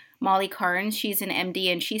named Molly Carnes. She's an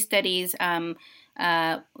MD and she studies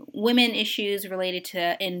women issues related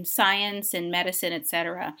to in science and medicine,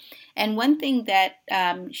 etc. And one thing that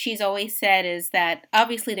she's always said is that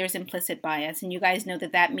obviously there's implicit bias, and you guys know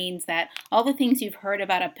that means that all the things you've heard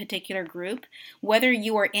about a particular group, whether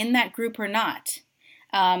you are in that group or not,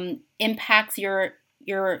 impacts your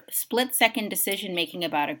your split-second decision making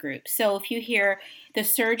about a group. So if you hear the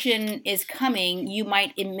surgeon is coming, you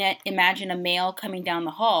might imagine a male coming down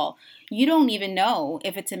the hall. You don't even know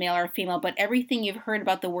if it's a male or a female, but everything you've heard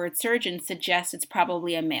about the word surgeon suggests it's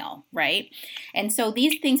probably a male, right? And so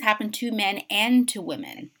these things happen to men and to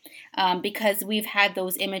women, because we've had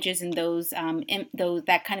those images and those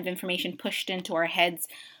that kind of information pushed into our heads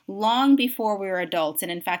long before we were adults.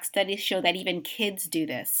 And in fact, studies show that even kids do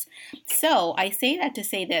this. So I say that to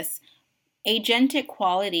say this: agentic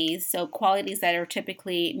qualities, so qualities that are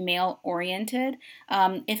typically male-oriented,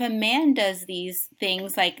 if a man does these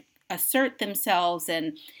things like assert themselves,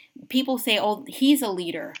 and people say, oh, he's a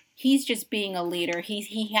leader, he's just being a leader,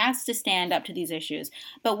 he has to stand up to these issues.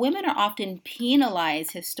 But women are often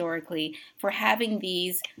penalized historically for having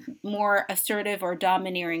these more assertive or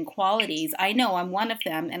domineering qualities. I know I'm one of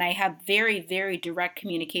them, and I have very, very direct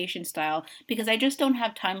communication style because I just don't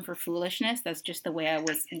have time for foolishness. That's just the way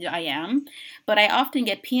I am. But I often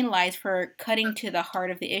get penalized for cutting to the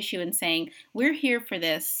heart of the issue and saying, we're here for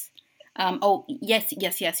this. Oh, yes,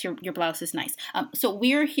 your blouse is nice. So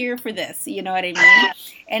we're here for this, you know what I mean?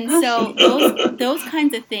 And so those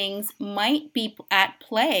kinds of things might be at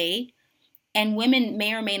play, and women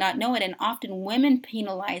may or may not know it. And often women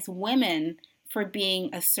penalize women for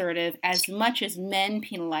being assertive as much as men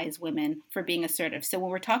penalize women for being assertive. So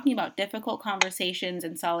when we're talking about difficult conversations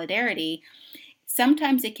and solidarity,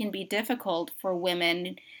 sometimes it can be difficult for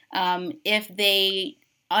women if they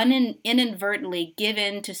inadvertently give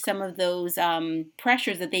in to some of those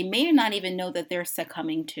pressures that they may not even know that they're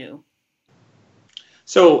succumbing to.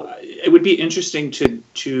 So it would be interesting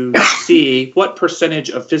to see what percentage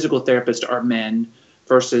of physical therapists are men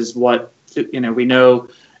versus what, we know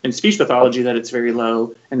in speech pathology that it's very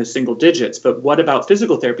low in the single digits. But what about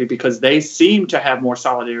physical therapy? Because they seem to have more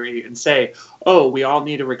solidarity and say, oh, we all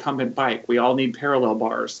need a recumbent bike. We all need parallel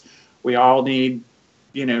bars. We all need,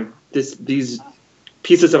 these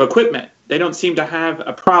pieces of equipment. They don't seem to have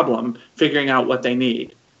a problem figuring out what they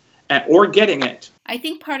need or getting it. I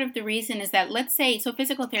think part of the reason is that, let's say, so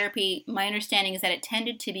physical therapy, my understanding is that it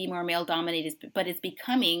tended to be more male dominated, but it's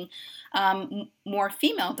becoming more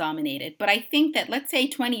female dominated. But I think that, let's say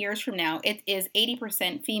 20 years from now, it is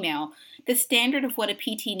 80% female. The standard of what a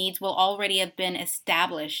PT needs will already have been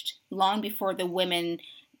established long before the women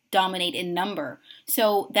dominate in number.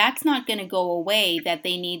 So that's not going to go away, that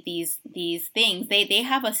they need these things. They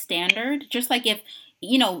have a standard, just like if,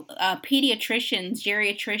 pediatricians,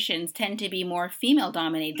 geriatricians tend to be more female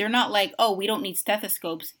dominated. They're not like, oh, we don't need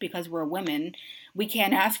stethoscopes because we're women. We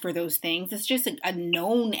can't ask for those things. It's just a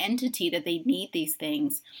known entity that they need these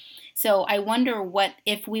things. So I wonder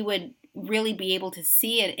if we would really be able to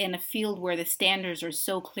see it in a field where the standards are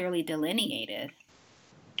so clearly delineated.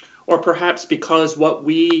 Or perhaps because what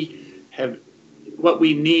we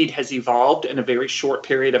need has evolved in a very short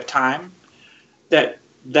period of time, that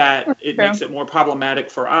it makes it more problematic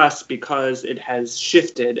for us because it has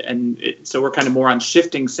shifted, and so we're kind of more on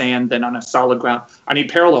shifting sand than on a solid ground. I need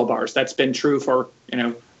parallel bars. That's been true for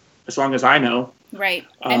as long as I know. Right.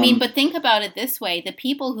 But think about it this way: the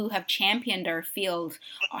people who have championed our field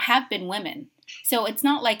have been women. So it's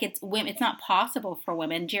not like it's not possible for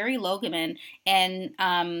women. Jerry Logeman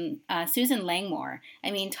and Susan Langmore.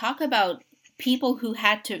 Talk about people who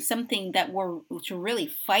had something that were to really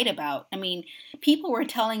fight about. People were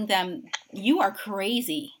telling them, you are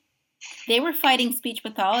crazy. They were fighting speech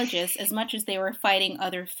pathologists as much as they were fighting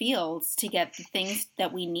other fields to get the things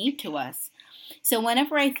that we need to us. So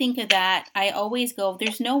whenever I think of that, I always go,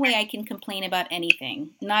 there's no way I can complain about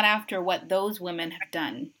anything, not after what those women have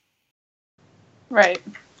done. Right.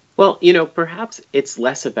 Well, perhaps it's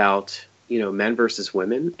less about, men versus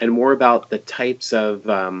women and more about the types of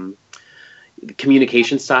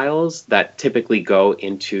communication styles that typically go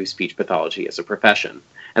into speech pathology as a profession.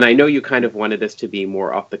 And I know you kind of wanted this to be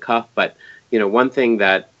more off the cuff, but, one thing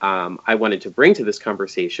that I wanted to bring to this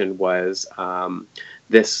conversation was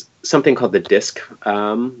something called the DISC,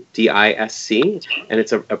 DISC, and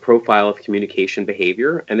it's a profile of communication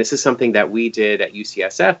behavior. And this is something that we did at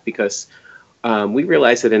UCSF because we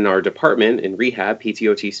realized that in our department in rehab,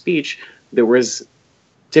 PTOT speech, there was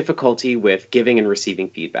difficulty with giving and receiving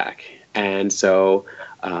feedback. And so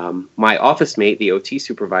my office mate, the OT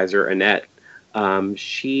supervisor, Annette,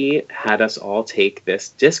 she had us all take this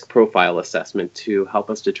DISC profile assessment to help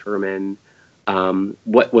us determine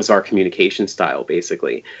what was our communication style,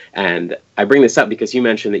 basically. And I bring this up because you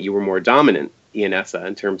mentioned that you were more dominant, Ianessa,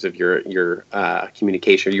 in terms of your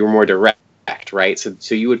communication. You were more direct. Right?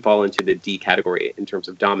 So you would fall into the D category in terms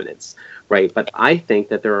of dominance, right? But I think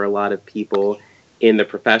that there are a lot of people in the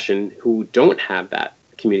profession who don't have that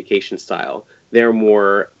communication style. They're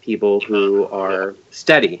more people who are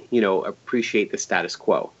steady, appreciate the status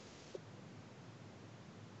quo.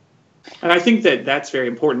 And I think that that's very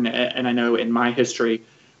important. And I know in my history,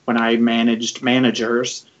 when I managed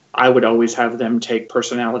managers, I would always have them take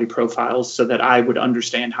personality profiles so that I would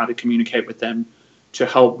understand how to communicate with them to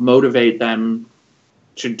help motivate them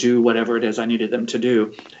to do whatever it is I needed them to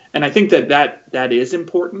do. And I think that is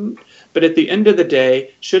important. But at the end of the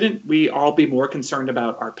day, shouldn't we all be more concerned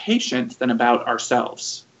about our patients than about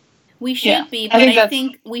ourselves? We should be, but I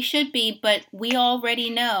think we should be, but we already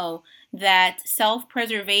know that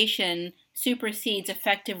self-preservation supersedes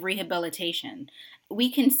effective rehabilitation. We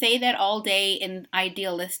can say that all day and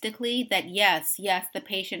idealistically that yes, the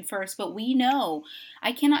patient first, but we know,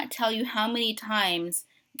 I cannot tell you how many times,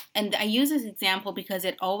 and I use this example because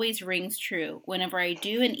it always rings true. Whenever I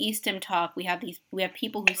do an eSTEM talk, we have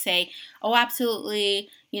people who say, "Oh, absolutely,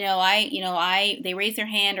 they raise their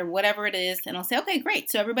hand or whatever it is," and I'll say, "Okay, great.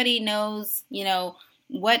 So everybody knows,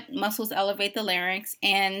 what muscles elevate the larynx,"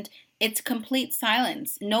 and it's complete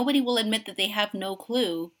silence. Nobody will admit that they have no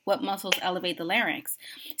clue what muscles elevate the larynx.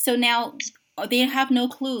 So now they have no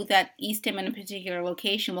clue that eSTEM in a particular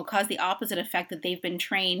location will cause the opposite effect that they've been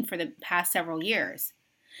trained for the past several years.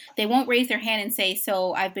 They won't raise their hand and say,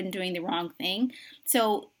 "So I've been doing the wrong thing."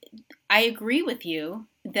 So I agree with you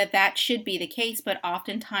that should be the case, but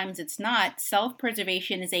oftentimes it's not.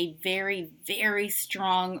 Self-preservation is a very, very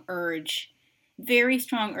strong urge. Very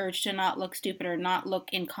strong urge to not look stupid or not look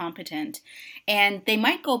incompetent. And they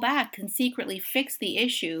might go back and secretly fix the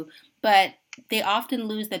issue, but they often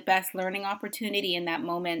lose the best learning opportunity in that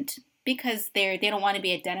moment because they don't want to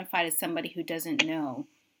be identified as somebody who doesn't know.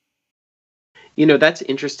 That's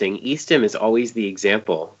interesting. eSTEM is always the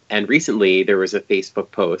example. And recently there was a Facebook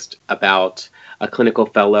post about a clinical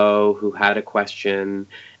fellow who had a question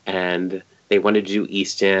and they wanted to do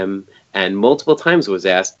eSTEM, and multiple times was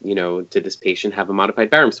asked, did this patient have a modified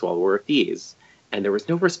barium swallow or a FEES? And there was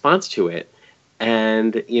no response to it.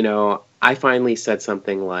 And, I finally said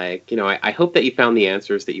something like, I hope that you found the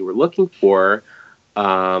answers that you were looking for,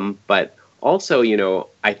 but also,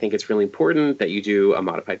 I think it's really important that you do a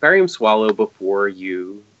modified barium swallow before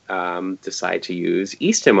you decide to use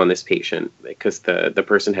eSTEM on this patient, because the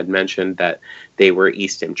person had mentioned that they were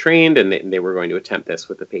eSTEM trained and they were going to attempt this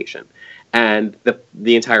with the patient. And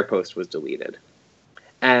the entire post was deleted.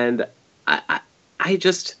 And I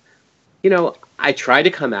just, I try to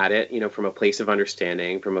come at it, from a place of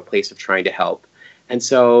understanding, from a place of trying to help. And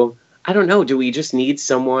so, I don't know, do we just need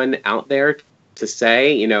someone out there to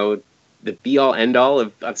say, the be-all, end-all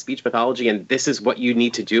of speech pathology, and this is what you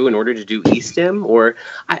need to do in order to do eSTEM? Or,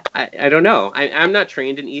 I don't know. I'm not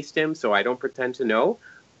trained in eSTEM, so I don't pretend to know.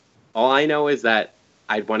 All I know is that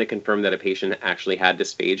I'd want to confirm that a patient actually had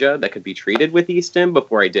dysphagia that could be treated with eSTEM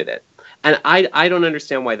before I did it. And I don't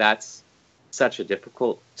understand why that's such a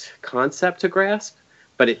difficult concept to grasp,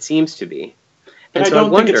 but it seems to be. And so I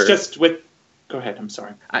don't think it's just with... Go ahead, I'm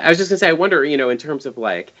sorry. I was just going to say, I wonder, in terms of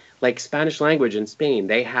like Spanish language in Spain,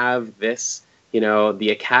 they have this, the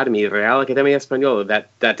Academy, Real Academia Española,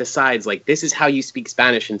 that decides, like, this is how you speak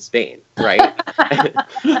Spanish in Spain, right?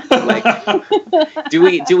 Like,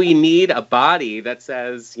 do we need a body that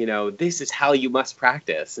says, this is how you must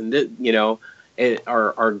practice? And, are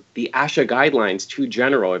the ASHA guidelines too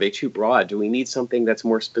general? Are they too broad? Do we need something that's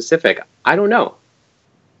more specific? I don't know.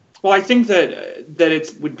 Well, I think that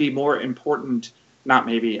it would be more important, not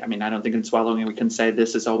maybe, I don't think in swallowing we can say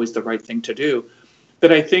this is always the right thing to do,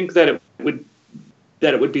 but I think that it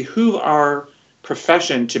would behoove our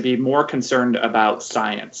profession to be more concerned about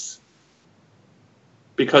science.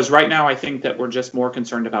 Because right now I think that we're just more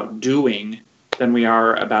concerned about doing than we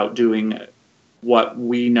are about doing what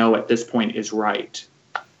we know at this point is right.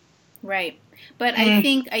 Right. But I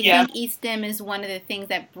think eSTEM is one of the things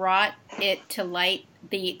that brought it to light,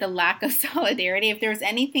 the lack of solidarity. If there was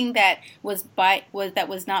anything that was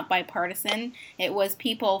not bipartisan, it was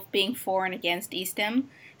people being for and against eSTEM.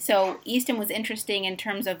 So eSTEM was interesting in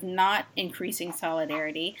terms of not increasing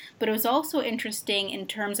solidarity, but it was also interesting in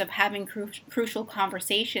terms of having crucial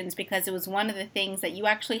conversations, because it was one of the things that you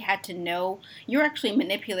actually had to know. You're actually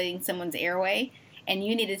manipulating someone's airway, and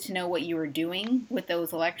you needed to know what you were doing with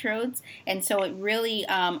those electrodes. And so it really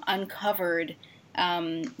uncovered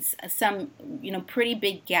some pretty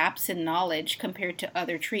big gaps in knowledge compared to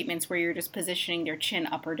other treatments where you're just positioning their chin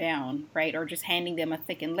up or down, right? Or just handing them a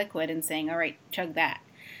thickened liquid and saying, all right, chug that.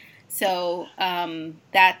 So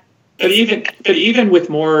that... But even with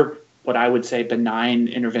more, what I would say, benign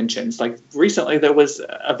interventions, like recently there was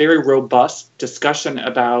a very robust discussion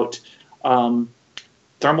about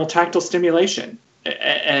thermal tactile stimulation.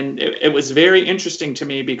 And it was very interesting to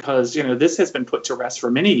me because, this has been put to rest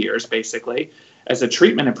for many years, basically, as a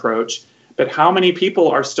treatment approach. But how many people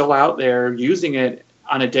are still out there using it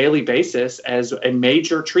on a daily basis as a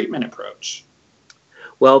major treatment approach?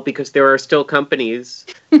 Well, because there are still companies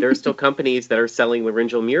that are selling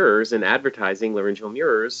laryngeal mirrors and advertising laryngeal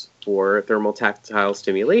mirrors for thermal tactile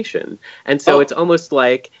stimulation. And so it's almost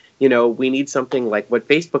like, we need something like what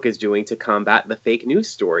Facebook is doing to combat the fake news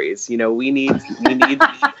stories. We need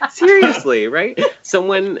seriously, right?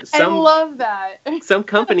 I love that. Some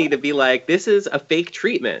company to be like, this is a fake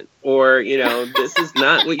treatment, or, this is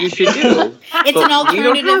not what you should do. It's an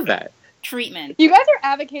alternative. We don't have that treatment. You guys are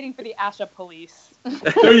advocating for the ASHA police.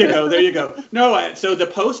 There you go. No, so the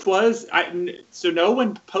post was, so no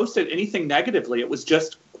one posted anything negatively. It was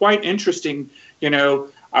just quite interesting,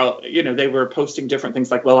 they were posting different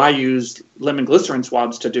things like, well, I used lemon glycerin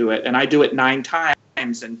swabs to do it, and I do it 9 times.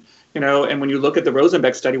 And, and when you look at the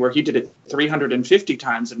Rosenbeck study where he did it 350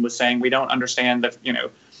 times and was saying, we don't understand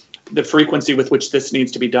the frequency with which this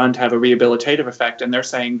needs to be done to have a rehabilitative effect. And they're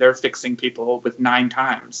saying they're fixing people with 9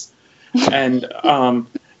 times. And,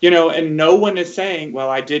 and no one is saying, well,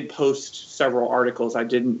 I did post several articles. I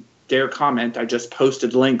didn't dare comment. I just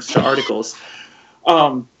posted links to articles.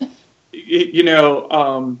 But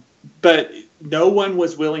no one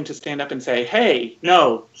was willing to stand up and say, hey,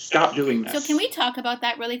 no, stop doing this. So can we talk about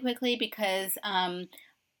that really quickly? Because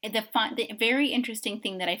the very interesting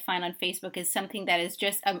thing that I find on Facebook is something that is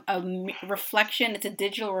just a reflection. It's a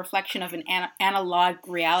digital reflection of an analog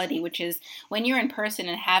reality, which is when you're in person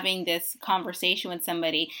and having this conversation with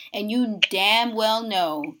somebody and you damn well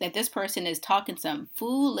know that this person is talking some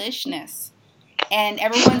foolishness. And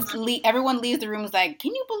everyone leaves the room is like,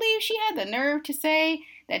 can you believe she had the nerve to say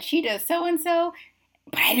that she does so-and-so?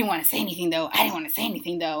 But I didn't want to say anything, though.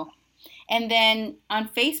 And then on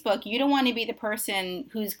Facebook, you don't want to be the person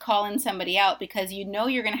who's calling somebody out because you're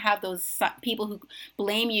going to have those people who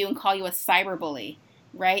blame you and call you a cyberbully,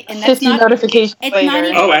 right? And that's not notification. It's later. Not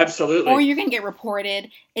even, oh, absolutely. Or you're going to get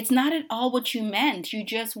reported. It's not at all what you meant. You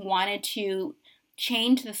just wanted to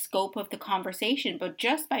change the scope of the conversation, but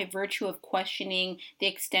just by virtue of questioning the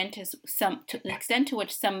extent to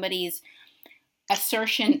which somebody's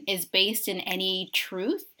assertion is based in any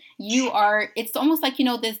truth, it's almost like,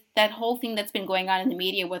 that whole thing that's been going on in the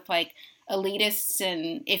media with like elitists,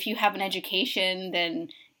 and if you have an education, then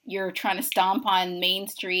you're trying to stomp on Main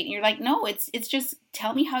Street, and you're like, no, it's just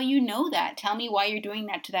tell me how you know that. Tell me why you're doing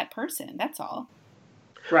that to that person. That's all.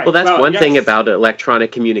 Right. Well, that's one thing about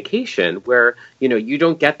electronic communication where, you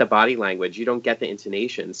don't get the body language, you don't get the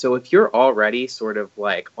intonation. So if you're already sort of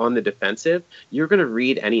like on the defensive, you're going to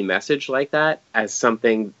read any message like that as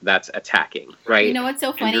something that's attacking, right? You know what's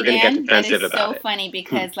so funny, Dan? That is so funny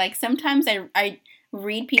because like sometimes I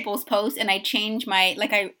read people's posts and I change my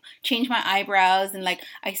eyebrows and like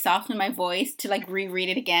I soften my voice to like reread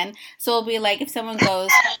it again. So it'll be like if someone says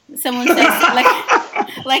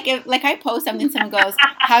like I post something, someone goes,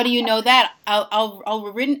 how do you know that?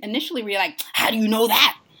 I'll initially read like, how do you know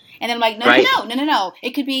that? And then I'm like, no.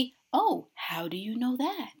 It could be, oh, how do you know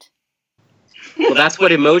that? Well, that's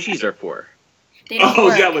what emojis are for. They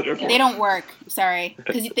don't work. Sorry.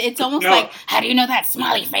 Because it's almost like, how do you know that?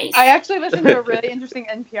 Smiley face. I actually listened to a really interesting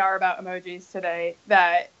NPR about emojis today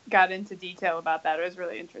that got into detail about that. It was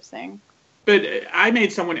really interesting. But I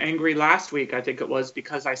made someone angry last week, I think it was,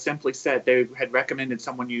 because I simply said they had recommended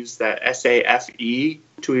someone use the SAFE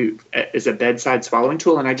as a bedside swallowing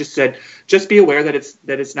tool. And I just said, just be aware that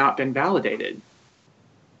it's not been validated.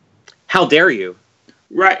 How dare you?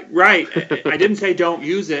 Right. I didn't say don't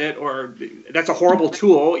use it or that's a horrible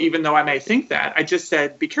tool, even though I may think that. I just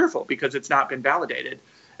said be careful because it's not been validated.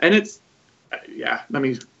 And it's, let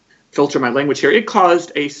me filter my language here. It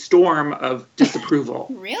caused a storm of disapproval.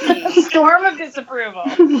 Really? A storm of disapproval.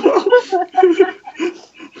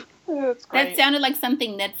 That's great. That sounded like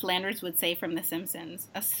something Ned Flanders would say from The Simpsons.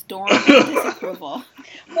 A storm of disapproval.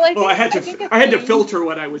 Well, I had to filter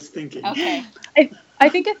what I was thinking. Okay. I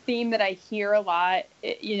think a theme that I hear a lot,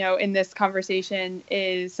 in this conversation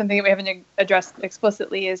is something that we haven't addressed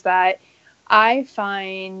explicitly is that I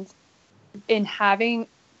find in having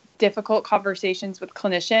difficult conversations with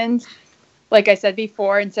clinicians, like I said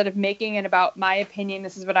before, instead of making it about my opinion,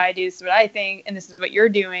 this is what I do, this is what I think, and this is what you're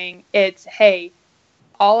doing, it's, hey,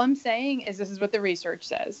 all I'm saying is this is what the research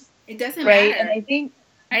says. It doesn't right? matter.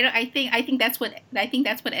 And I think that's what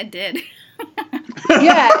Ed did.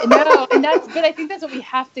 Yeah, no, but I think that's what we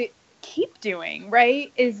have to keep doing,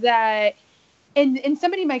 right? Is that, and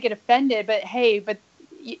somebody might get offended, but hey,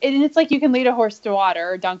 and it's like you can lead a horse to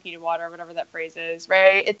water or donkey to water, or whatever that phrase is,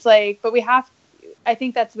 right? It's like, but we have, I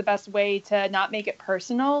think that's the best way to not make it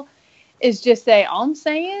personal, is just say, all I'm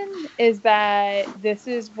saying is that this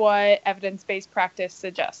is what evidence-based practice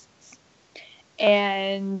suggests.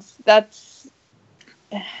 And that's,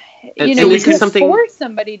 you know, you can't force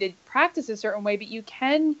somebody to practice a certain way, but you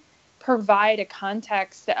can provide a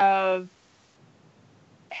context of,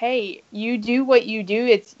 hey, you do what you do.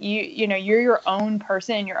 It's you know, you're your own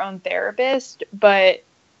person and your own therapist, but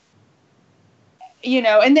you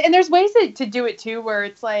know, and there's ways to do it too, where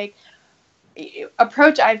it's like,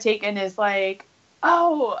 approach I've taken is like,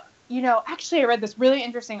 oh, you know, actually I read this really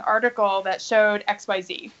interesting article that showed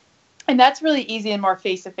XYZ. And that's really easy and more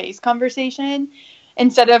face-to-face conversation,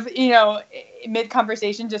 instead of, you know,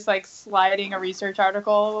 mid-conversation just like sliding a research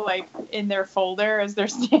article like in their folder as they're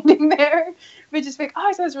standing there. But just like, oh,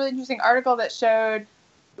 I saw this really interesting article that showed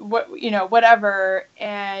what, you know, whatever.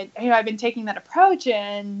 And, you know, I've been taking that approach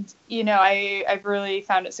and, you know, I've really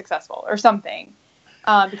found it successful or something.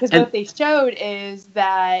 Because what they showed is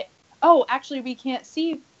that, oh, actually we can't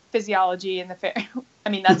see physiology in the fair. I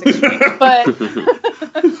mean, that's extreme, but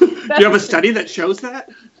do you have a study that shows that?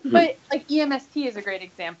 But like EMST is a great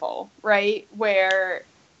example, right? Where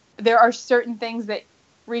there are certain things that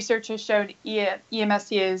research has shown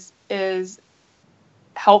EMST is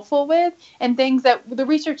helpful with, and things that the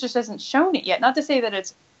research just hasn't shown it yet. Not to say that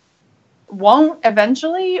it won't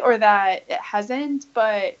eventually or that it hasn't,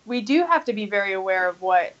 but we do have to be very aware of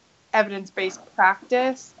what evidence-based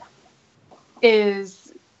practice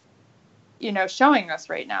is, you know, showing us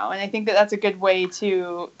right now. And I think that that's a good way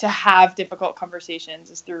to have difficult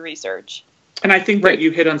conversations is through research. And I think that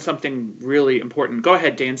you hit on something really important. Go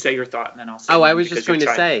ahead, Dan, say your thought, and then I'll say. I was just going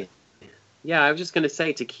to say. Yeah, I was just going to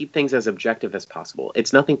say to keep things as objective as possible.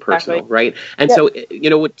 It's nothing personal, exactly. Right? And so, you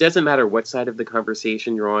know, it doesn't matter what side of the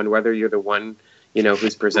conversation you're on, whether you're the one, you know,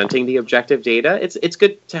 who's presenting the objective data. It's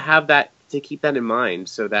good to have that, to keep that in mind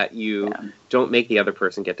so that you don't make the other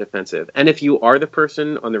person get defensive. And if you are the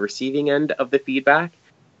person on the receiving end of the feedback,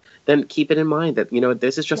 then keep it in mind that, you know,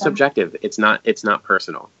 this is just objective. It's not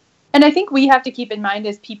personal. And I think we have to keep in mind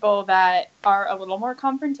as people that are a little more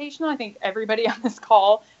confrontational. I think everybody on this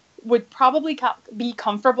call would probably be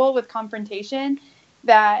comfortable with confrontation,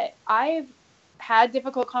 that I've had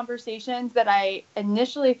difficult conversations that I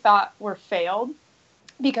initially thought were failed,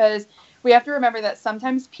 because we have to remember that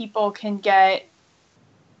sometimes people can get,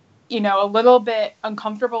 you know, a little bit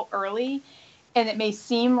uncomfortable early, and it may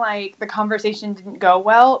seem like the conversation didn't go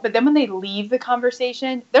well, but then when they leave the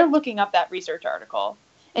conversation, they're looking up that research article,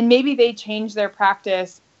 and maybe they change their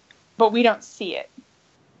practice, but we don't see it,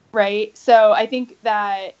 right? So I think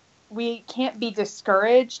that we can't be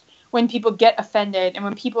discouraged when people get offended and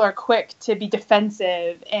when people are quick to be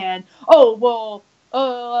defensive and, oh, well,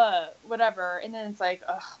 whatever. And then it's like,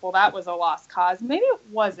 oh, well, that was a lost cause. Maybe it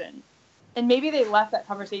wasn't. And maybe they left that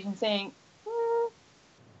conversation saying, now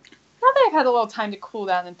that I've had a little time to cool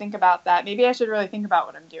down and think about that, maybe I should really think about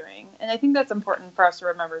what I'm doing. And I think that's important for us to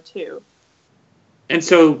remember too. And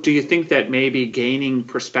so do you think that maybe gaining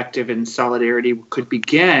perspective and solidarity could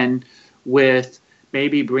begin with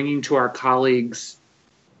maybe bringing to our colleagues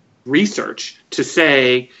research to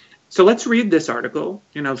say, so let's read this article,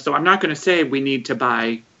 you know, so I'm not going to say we need to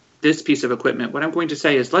buy this piece of equipment. What I'm going to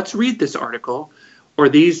say is, let's read this article or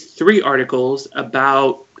these 3 articles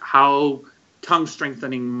about how tongue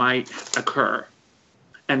strengthening might occur.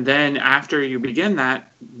 And then after you begin that,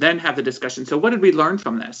 then have the discussion. So what did we learn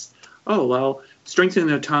from this? Oh, well, strengthening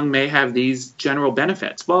the tongue may have these general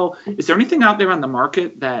benefits. Well, is there anything out there on the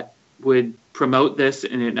market that would promote this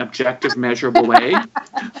in an objective, measurable way?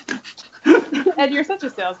 Ed, you're such a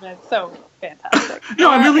salesman. It's so fantastic. No,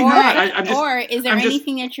 I'm really not. Or is there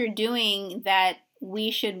anything that you're doing that we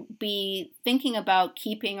should be thinking about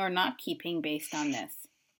keeping or not keeping based on this?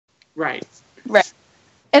 Right.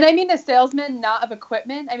 And I mean a salesman, not of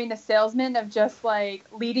equipment. I mean a salesman of just like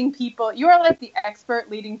leading people. You are like the expert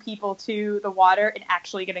leading people to the water and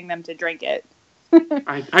actually getting them to drink it.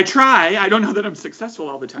 I try. I don't know that I'm successful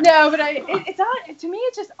all the time. No, but it's all, to me,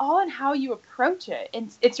 it's just all in how you approach it.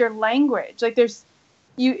 It's your language. Like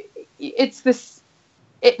it's this,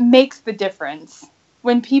 it makes the difference.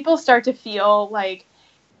 When people start to feel like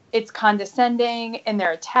it's condescending and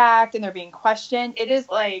they're attacked and they're being questioned, it is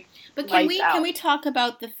like, but can we talk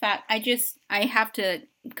about the fact, I have to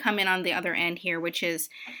come in on the other end here, which is,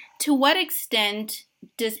 to what extent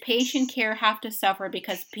does patient care have to suffer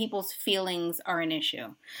because people's feelings are an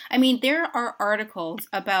issue? I mean, there are articles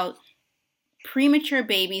about premature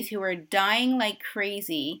babies who are dying like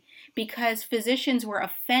crazy because physicians were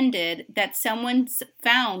offended that someone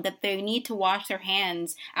found that they need to wash their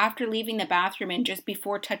hands after leaving the bathroom and just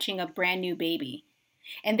before touching a brand new baby.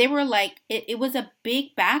 And they were like, it was a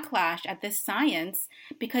big backlash at this science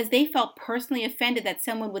because they felt personally offended that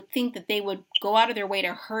someone would think that they would go out of their way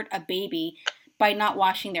to hurt a baby by not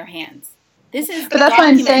washing their hands. This is But that's what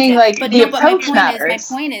I'm saying, like, the approach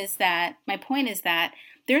matters. My point is that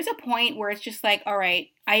there's a point where it's just like, all right,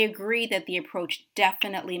 I agree that the approach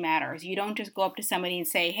definitely matters. You don't just go up to somebody and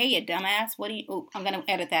say, hey, you dumbass, I'm going to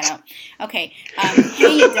edit that out. Okay.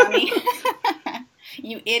 Hey, you dummy.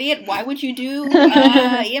 You idiot. Why would you do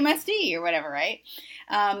EMSD or whatever, right?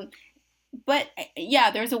 But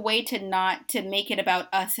yeah, there's a way to make it about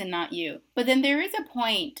us and not you. But then there is a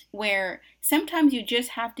point where sometimes you just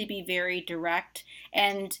have to be very direct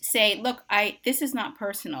and say, look, this is not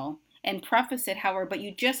personal, and preface it, however, but you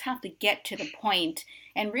just have to get to the point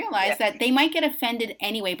and realize that they might get offended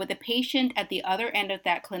anyway, but the patient at the other end of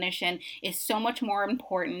that clinician is so much more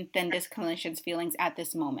important than this clinician's feelings at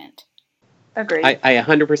this moment. Agreed. I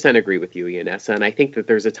 100% agree with you, Yanessa, and I think that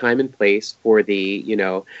there's a time and place for the,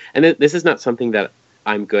 and this is not something that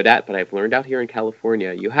I'm good at, but I've learned out here in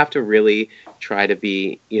California. You have to really try to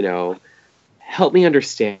be, help me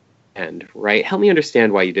understand, right? Help me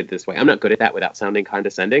understand why you did this way. I'm not good at that without sounding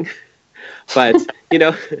condescending, but,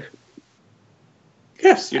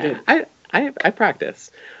 Yes, you did. I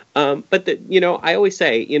practice. But, I always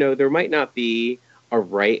say, there might not be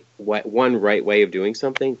one right way of doing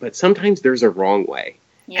something, but sometimes there's a wrong way.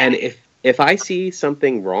 Yeah. And if I see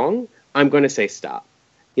something wrong, I'm going to say stop,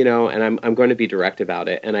 and I'm going to be direct about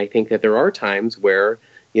it. And I think that there are times where,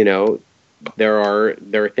 there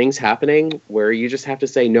are things happening where you just have to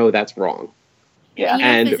say, no, that's wrong. Yeah.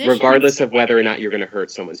 And regardless of whether or not you're going to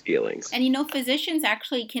hurt someone's feelings. And physicians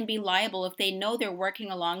actually can be liable if they know they're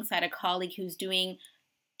working alongside a colleague who's doing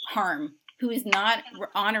harm, who is not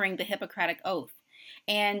honoring the Hippocratic Oath.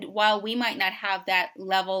 And while we might not have that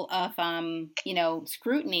level of,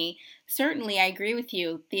 scrutiny, certainly I agree with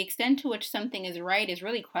you. The extent to which something is right is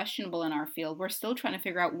really questionable in our field. We're still trying to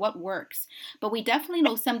figure out what works. But we definitely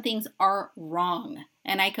know some things are wrong.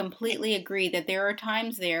 And I completely agree that there are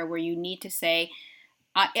times there where you need to say,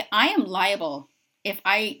 I am liable if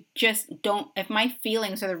if my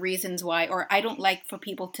feelings are the reasons why, or I don't like for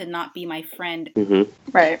people to not be my friend. Mm-hmm.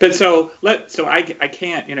 Right. But so I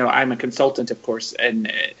can't, I'm a consultant, of course,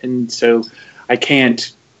 and so I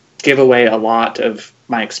can't give away a lot of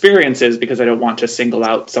my experiences because I don't want to single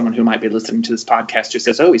out someone who might be listening to this podcast who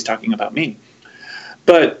says, oh, he's talking about me.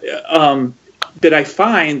 But I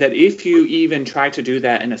find that if you even try to do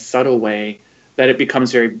that in a subtle way, that it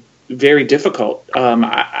becomes very, very difficult.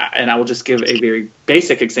 And I will just give a very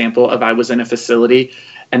basic example of I was in a facility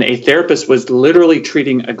and a therapist was literally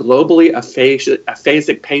treating a globally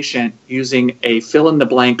aphasic patient using a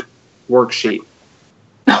fill-in-the-blank worksheet.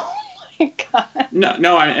 Oh my God.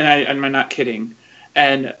 No, I'm not kidding.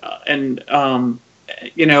 And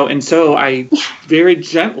so I very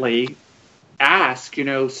gently ask,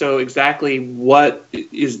 so exactly what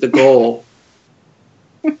is the goal?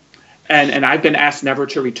 And I've been asked never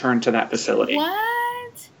to return to that facility. What?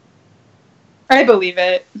 I believe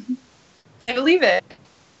it.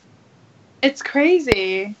 It's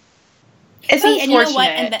crazy. It's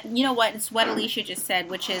unfortunate. And you know what? It's what Alicia just said,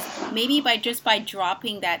 which is maybe by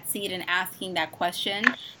dropping that seed and asking that question,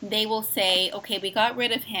 they will say, okay, we got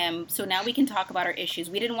rid of him, so now we can talk about our issues.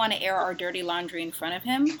 We didn't want to air our dirty laundry in front of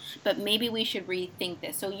him, but maybe we should rethink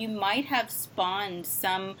this. So you might have spawned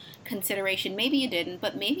some consideration. Maybe you didn't,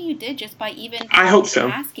 but maybe you did just by even I hope so.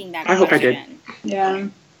 asking that I question. hope I did. Yeah.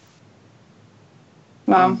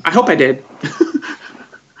 Wow. I hope I did.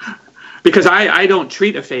 Because I don't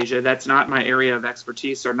treat aphasia. That's not my area of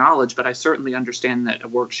expertise or knowledge, but I certainly understand that a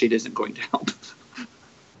worksheet isn't going to help.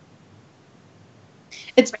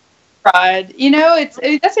 It's fraud.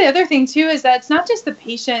 That's the other thing, too, is that it's not just the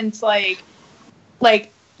patient's, like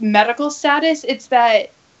medical status. It's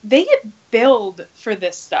that they get billed for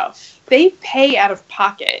this stuff. They pay out of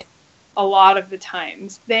pocket a lot of the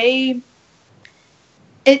times.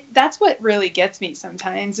 That's what really gets me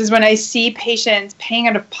sometimes is when I see patients paying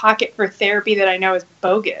out of pocket for therapy that I know is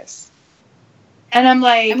bogus. And I'm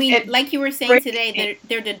like... like you were saying today,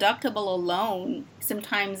 their deductible alone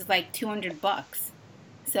sometimes like $200.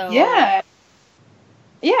 So Yeah,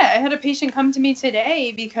 I had a patient come to me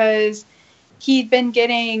today because he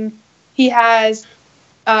has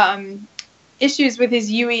issues with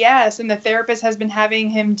his UES, and the therapist has been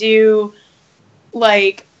having him do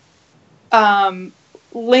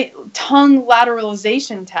tongue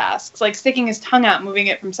lateralization tasks, like sticking his tongue out, moving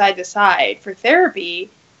it from side to side for therapy.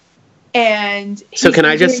 And so can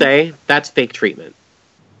I just say that's fake treatment?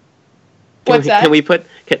 What's that?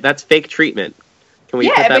 That's fake treatment. Can we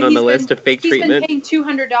put that on the list of fake treatment? He's been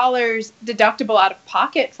paying $200 deductible out of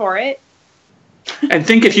pocket for it. And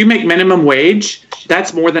think if you make minimum wage,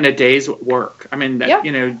 that's more than a day's work. I mean, that, Yep.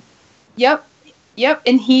 you know. Yep.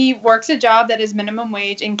 And he works a job that is minimum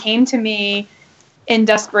wage and came to me in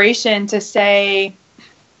desperation to say,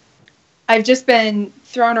 I've just been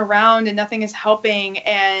thrown around and nothing is helping.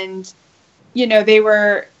 And, you know, they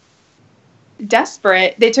were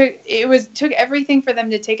desperate. Took everything for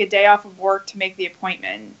them to take a day off of work to make the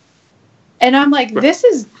appointment. And I'm like,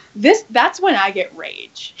 that's when I get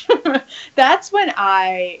rage. That's when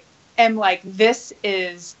I am like, this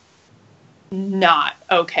is not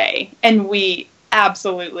okay. And we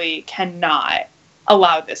absolutely cannot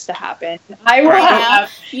allow this to happen. I will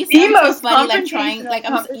have you the sound most so funny, like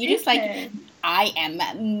confrontational you just like, I am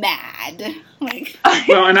mad. Like,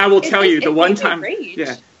 well, and I will tell you, the one time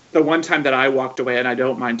that I walked away, and I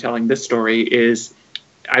don't mind telling this story, is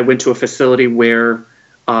I went to a facility where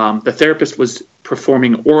the therapist was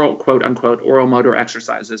performing oral, quote unquote, oral motor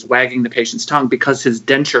exercises, wagging the patient's tongue because his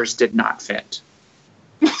dentures did not fit.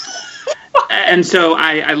 And so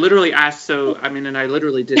I literally asked, and I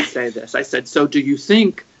literally did say this. I said, so do you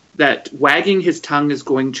think that wagging his tongue is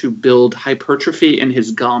going to build hypertrophy in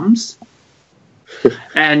his gums?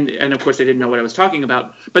 And of course, they didn't know what I was talking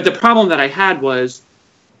about. But the problem that I had was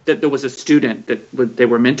that there was a student that they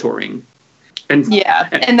were mentoring. And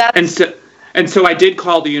so I did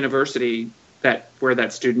call the university where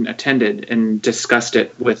that student attended and discussed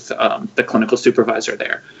it with the clinical supervisor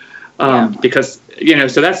there. Because, you know,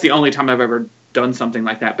 so that's the only time I've ever done something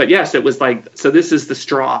like that. But yes, it was like, so this is the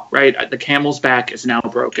straw, right? The camel's back is now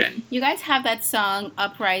broken. You guys have that song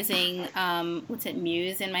Uprising, what's it,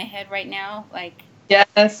 Muse in my head right now? Like,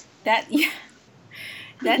 yes. That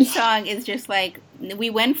song is just like, we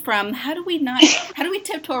went from how do we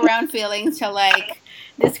tiptoe around feelings to like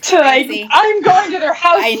this crazy. Like, I'm going to their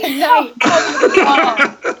house tonight.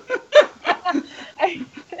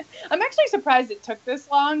 I'm actually surprised it took this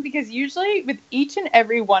long, because usually with each and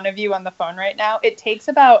every one of you on the phone right now, it takes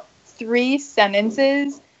about 3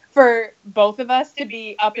 sentences for both of us to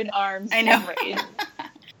be up in arms. I know.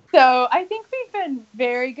 So I think we've been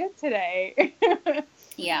very good today.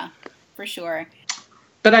 Yeah, for sure.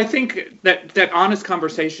 But I think that honest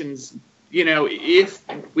conversations, you know, if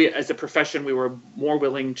we as a profession, we were more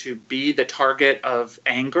willing to be the target of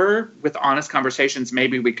anger with honest conversations,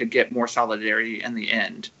 maybe we could get more solidarity in the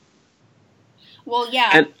end. Well,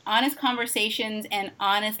 yeah, honest conversations and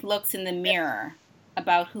honest looks in the mirror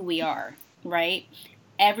about who we are, right?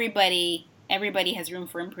 Everybody has room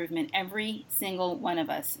for improvement. Every single one of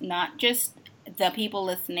us, not just the people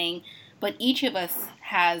listening, but each of us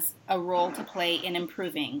has a role to play in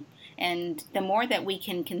improving. And the more that we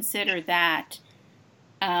can consider that,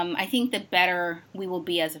 I think the better we will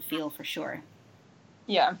be as a field, for sure.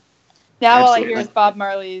 Yeah. Now all I hear is Bob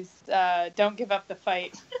Marley's "Don't Give Up the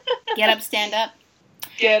Fight." Get up, stand up.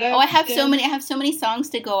 Get up. Oh, I have so many songs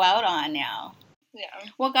to go out on now. Yeah.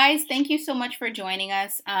 Well, guys, thank you so much for joining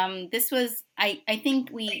us. This was, I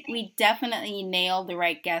think we definitely nailed the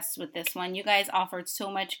right guests with this one. You guys offered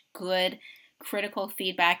so much good, critical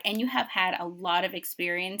feedback, and you have had a lot of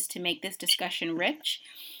experience to make this discussion rich.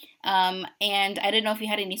 And I don't know if you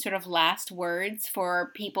had any sort of last words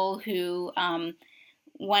for people who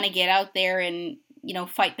want to get out there and, you know,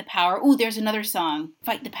 fight the power. Ooh, there's another song,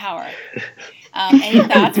 Fight the Power. Any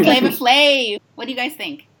thoughts? Flavor Flav. What do you guys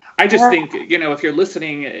think? I just think, you know, if you're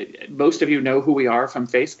listening, most of you know who we are from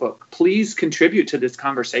Facebook. Please contribute to this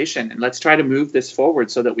conversation, and let's try to move this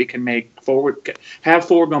forward so that we can have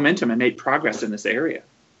forward momentum and make progress in this area.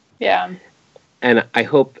 Yeah. And I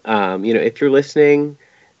hope, you know, if you're listening,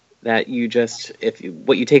 that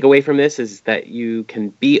what you take away from this is that you can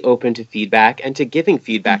be open to feedback and to giving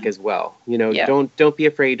feedback as well. You know, don't be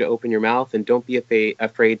afraid to open your mouth, and don't be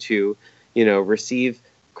afraid to, you know, receive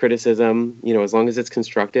criticism, you know, as long as it's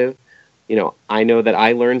constructive. You know, I know that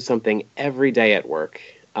I learn something every day at work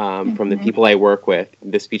from the people I work with,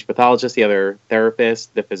 the speech pathologists, the other therapists,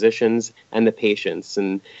 the physicians, and the patients.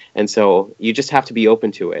 And so you just have to be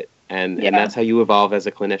open to it. And that's how you evolve as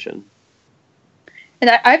a clinician. And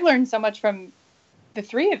I've learned so much from the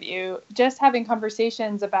 3 of you, just having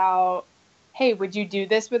conversations about, hey, would you do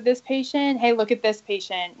this with this patient? Hey, look at this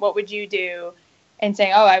patient. What would you do? And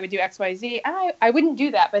saying, oh, I would do X, Y, Z. And I wouldn't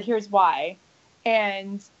do that, but here's why.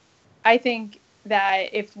 And I think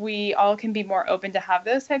that if we all can be more open to have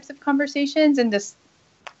those types of conversations and just,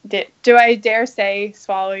 do I dare say,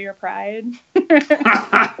 swallow your pride?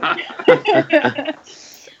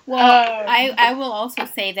 Well, I will also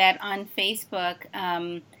say that on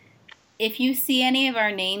Facebook, if you see any of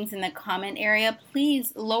our names in the comment area,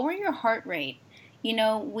 please lower your heart rate. You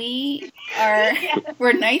know, we're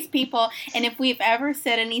nice people, and if we've ever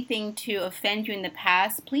said anything to offend you in the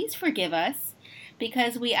past, please forgive us,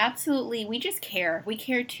 because we just care. We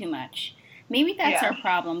care too much. Maybe that's our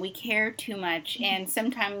problem. We care too much, and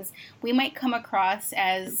sometimes we might come across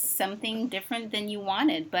as something different than you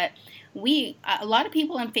wanted, but a lot of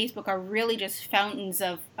people on Facebook are really just fountains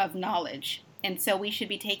of knowledge, and so we should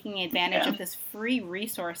be taking advantage of this free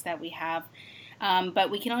resource that we have.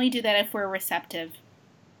 But we can only do that if we're receptive.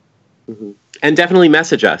 Mm-hmm. And definitely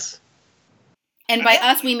message us. And by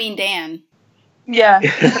us, we mean Dan. Yeah.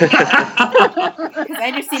 Because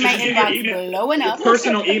I just see my inbox blowing up.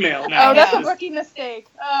 Personal email now. Oh, that's a rookie mistake.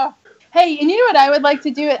 Oh. Hey, and you know what I would like to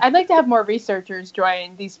do? I'd like to have more researchers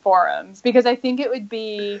join these forums, because I think it would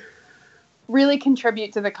be really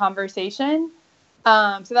contribute to the conversation.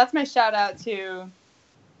 So that's my shout out to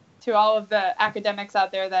all of the academics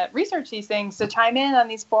out there that research these things, to chime in on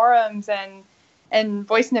these forums and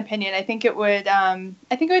voice an opinion. I think it would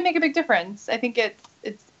make a big difference. I think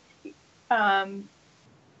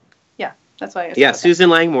that's why. Susan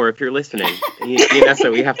Langmore, if you're listening,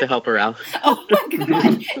 Inessa, we have to help her out. Oh my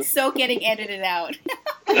God, so getting edited out.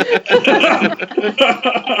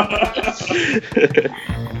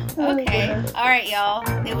 Okay, all right, y'all.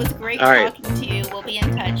 It was great talking to you. We'll be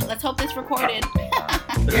in touch. Let's hope this recorded.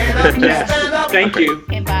 Yes. Thank you.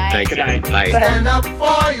 Okay, bye. Thanks. Good night. Bye. Stand up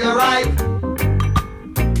for your right.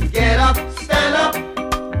 Get up, stand up.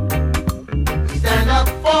 Stand up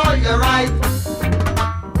for your right.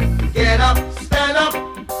 Get up.